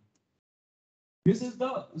category. This is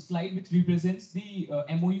the slide which represents the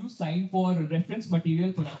MOU signed for reference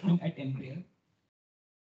material production at NPL.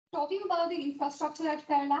 Talking about the infrastructure at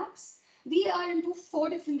Fair Labs, we are into 4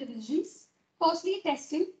 different divisions. Firstly,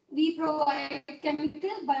 testing. We provide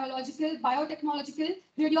chemical, biological, biotechnological,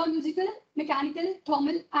 radiological, mechanical,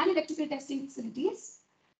 thermal, and electrical testing facilities.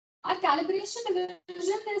 Our calibration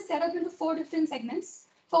division is set up into 4 different segments.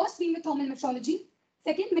 First being the thermal metrology,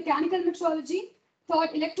 second mechanical metrology,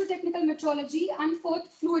 third electrotechnical metrology, and fourth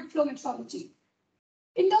fluid flow metrology.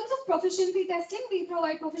 In terms of proficiency testing, we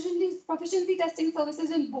provide proficiency testing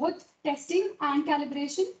services in both testing and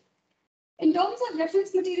calibration. In terms of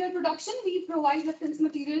reference material production, we provide reference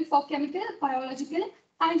material for chemical, biological,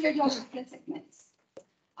 and radiological segments.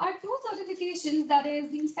 Our 2 certifications, that is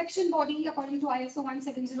the inspection body according to ISO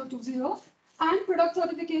 17020 and product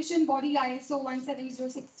certification body ISO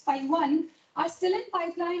 170651, are still in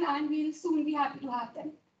pipeline and we'll soon be happy to have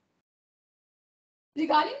them.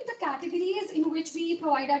 Regarding the categories in which we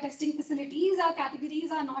provide our testing facilities, our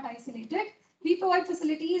categories are not isolated. We provide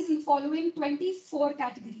facilities in following 24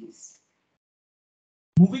 categories.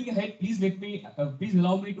 Moving ahead, please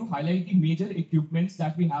allow me to highlight the major equipments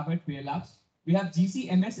that we have at Fair Labs. We have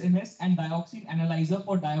GC-MS-MS and dioxin analyzer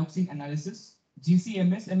for dioxin analysis,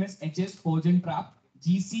 GC-MS-MS-HS Persian trap,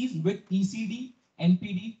 GCs with ECD,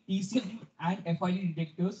 NPD, TCD, and FID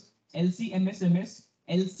detectors, LC-MS-MS,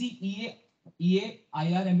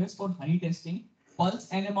 LC-EA-IRMS for honey testing, Pulse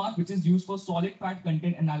NMR, which is used for solid fat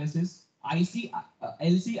content analysis,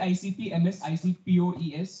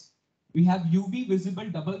 LC-ICP-MS-ICPOES. We have UV visible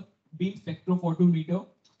double beam spectrophotometer,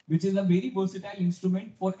 which is a very versatile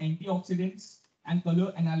instrument for antioxidants and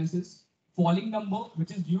color analysis. Falling number,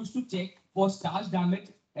 which is used to check for starch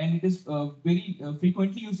damage, and it is very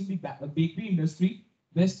frequently used in the bakery industry,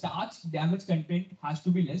 where starch damage content has to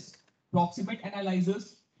be less. Proximate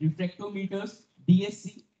analyzers, refractometers,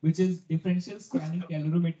 DSC, which is differential scanning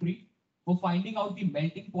calorimetry, for finding out the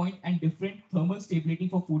melting point and different thermal stability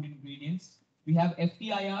for food ingredients. We have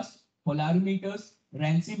FTIRs, polarimeters,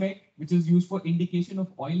 Rancimet, which is used for indication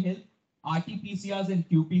of oil health, RT-PCRs and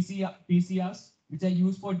qPCRs, which are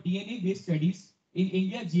used for DNA-based studies. In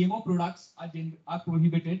India, GMO products are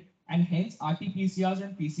prohibited, and hence RT-PCRs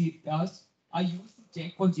and PCRs are used to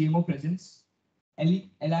check for GMO presence.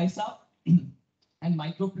 ELISA and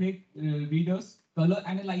microplate readers, color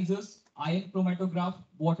analyzers, ion chromatograph,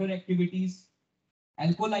 water activities,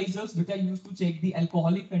 alcoholizers, which are used to check the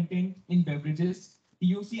alcoholic content in beverages,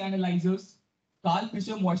 TOC analyzers, Carl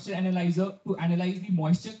Fisher moisture analyzer to analyze the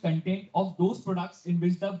moisture content of those products in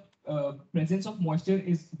which the presence of moisture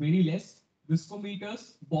is very less,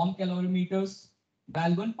 viscometers, bomb calorimeters,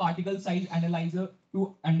 Valgon particle size analyzer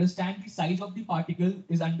to understand the size of the particle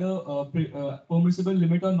is under permissible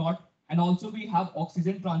limit or not, and also we have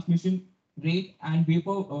oxygen transmission rate and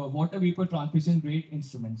water vapor transmission rate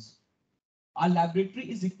instruments. Our laboratory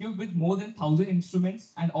is equipped with more than 1,000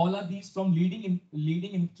 instruments, and all of these from leading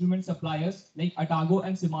instrument suppliers like Atago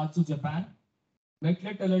and Shimadzu Japan,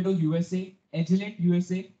 Mettler Toledo USA, Agilent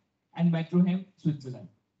USA, and Metrohem Switzerland.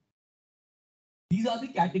 These are the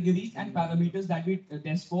categories and parameters that we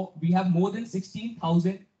test for. We have more than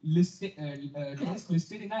 16,000 tests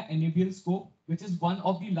listed in our NABL scope, which is one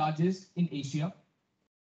of the largest in Asia.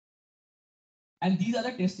 And these are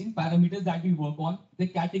the testing parameters that we work on. The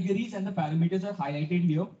categories and the parameters are highlighted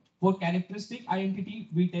here. For characteristic identity,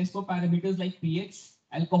 we test for parameters like pH,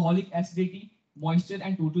 alcoholic acidity, moisture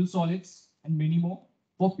and total solids, and many more.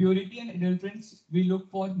 For purity and adulterants, we look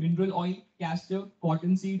for mineral oil, castor,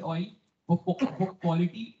 cottonseed oil. For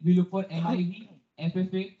quality, we look for MIV,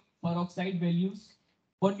 FFA, peroxide values.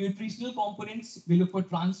 For nutritional components, we look for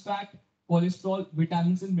trans fat, cholesterol,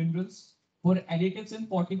 vitamins and minerals. For additives and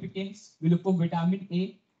fortificants, we look for vitamin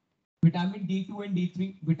A, vitamin D2 and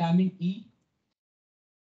D3, vitamin E.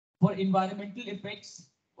 For environmental effects,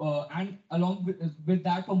 and along with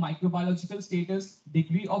that for microbiological status,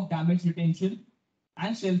 degree of damage retention,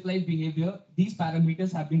 and shelf life behavior, these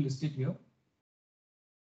parameters have been listed here.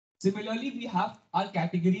 Similarly, we have our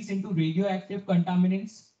categories into radioactive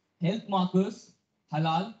contaminants, health markers,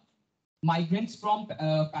 halal, migrants from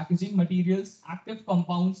packaging materials, active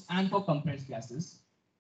compounds, and for compressed gases.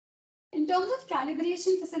 In terms of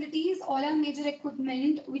calibration facilities, all our major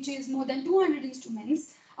equipment, which is more than 200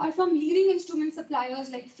 instruments, are from leading instrument suppliers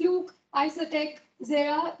like Fluke, Isotech,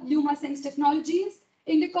 Zera, LumaSense Technologies,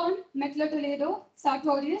 Indicon, Mettler Toledo,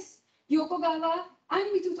 Sartorius, Yokogawa, and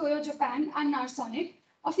Mitutoyo Japan, and Narsonic,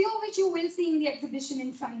 a few of which you will see in the exhibition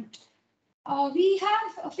in front. We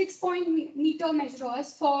have a fixed point meter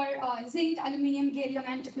measurers for zinc, aluminium, gallium,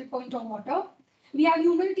 and triple point of water. We have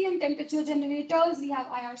humidity and temperature generators. We have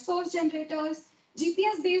IR source generaters,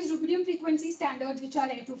 GPS-based rubidium frequency standards, which are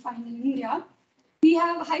rare to find in India. We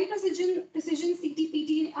have high precision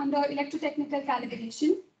CTPT under electrotechnical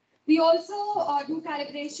calibration. We also do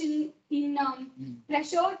calibration in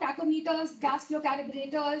pressure, tachometers, gas flow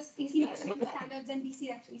calibrators, AC measurement standards, and DC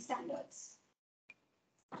referee standards.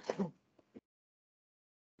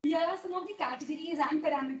 Here are some of the categories and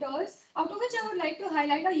parameters, out of which I would like to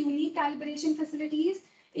highlight our unique calibration facilities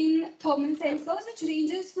in thermal sensors, which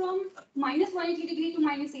ranges from -180 to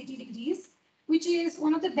 -80 degrees, which is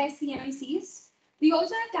one of the best CMCs. We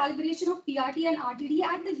also have calibration of PRT and RTD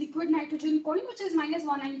at the liquid nitrogen point, which is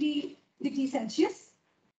 -190 degrees Celsius.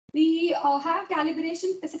 We have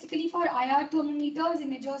calibration specifically for IR thermometers,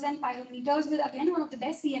 imagers, and pyrometers, with again one of the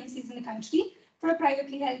best CMCs in the country for a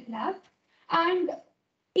privately held lab. And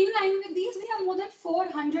in line with these, we have more than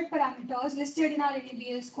 400 parameters listed in our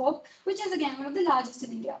NABL scope, which is again one of the largest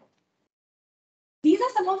in India. These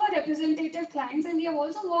are some of our representative clients, and we have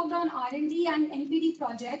also worked on R&D and NPD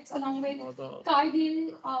projects along with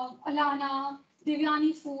Cargill, Alana,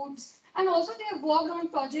 Devyani Foods, and also they have worked on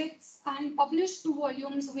projects and published 2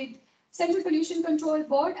 volumes with Central Pollution Control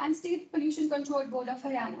Board and State Pollution Control Board of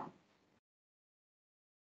Haryana.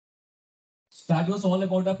 So that was all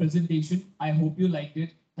about our presentation. I hope you liked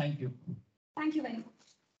it. Thank you. Thank you very much.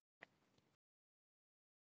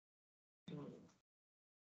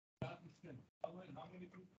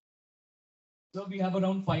 So we have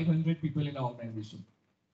around 500 people in our organization.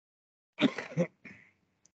 Thank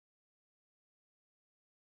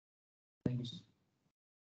you, sir.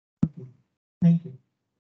 Thank you.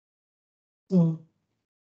 So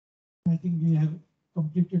I think we have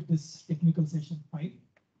completed this technical session 5.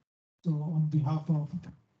 So on behalf of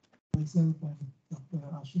myself and Dr.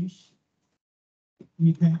 Ashish,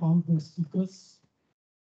 we thank all the speakers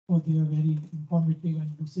for their very informative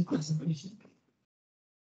and lucid presentation.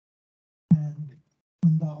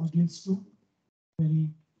 And the audience too, very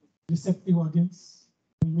receptive audience,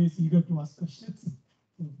 always eager to ask questions.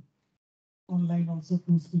 So online also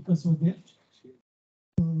 2 speakers were there.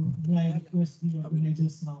 So may I request the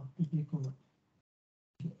organizers now to take over.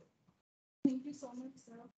 Thank you so much,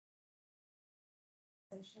 sir.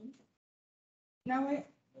 Now I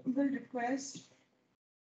will request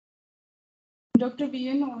Dr.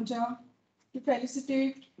 B.N. Oja to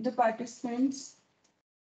felicitate the participants.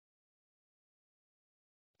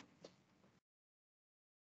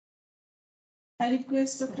 I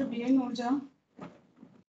request Dr. B.N. Oja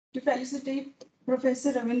to felicitate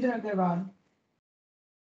Professor Ravindra Agarwal.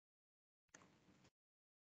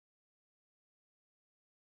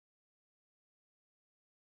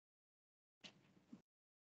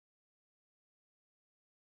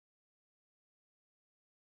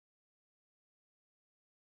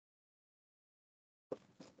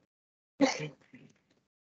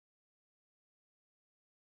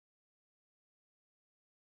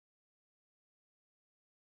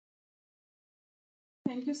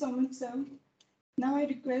 Thank you so much, sir. Now I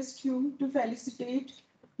request you to felicitate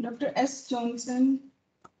Dr. S. Johnson.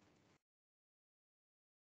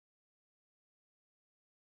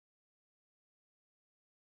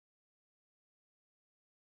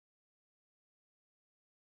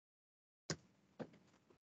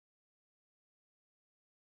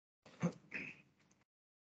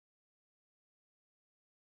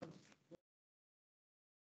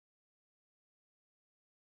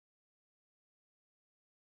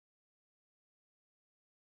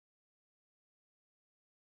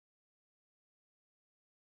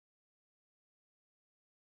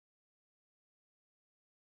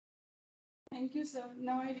 Thank you, sir.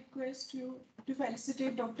 Now I request you to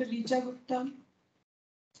felicitate Dr. Richa Gupta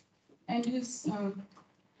and his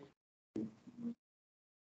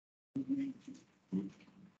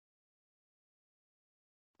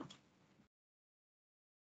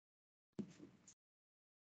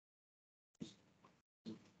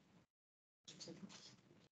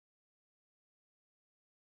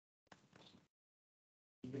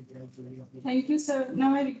Thank you, sir.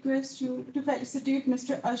 Now I request you to felicitate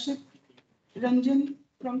Mr. Ashit Ranjan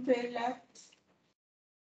from Fair Lab.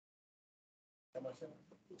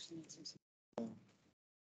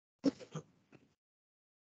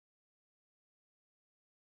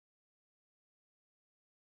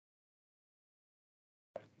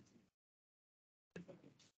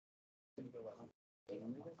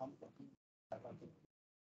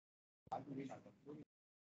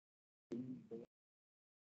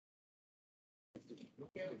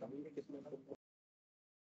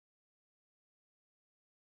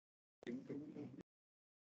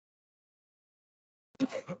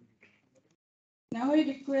 Now I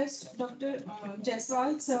request Dr.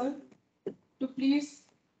 Jaiswal, sir, to please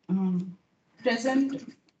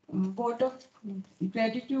present vote of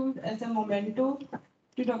gratitude as a memento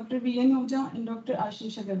to Dr. V.N. Oja and Dr.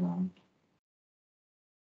 Ashish Agarwal.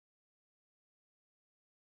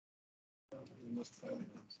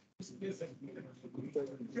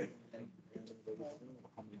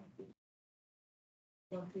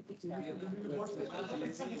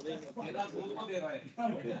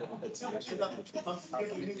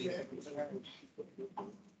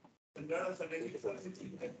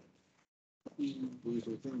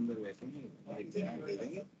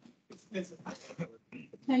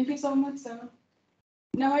 Thank you so much, sir.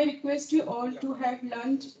 Now I request you all to have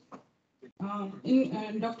lunch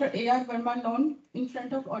in Dr. A.R. Verma lawn in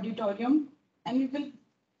front of auditorium, and we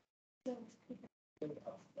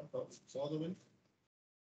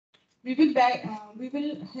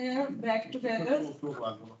will hear back together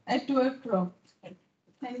at 12 o'clock.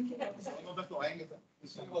 Thank you.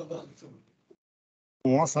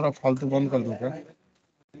 वहाँ सारा फालतू बंद कर दो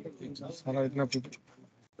क्या सारा इतना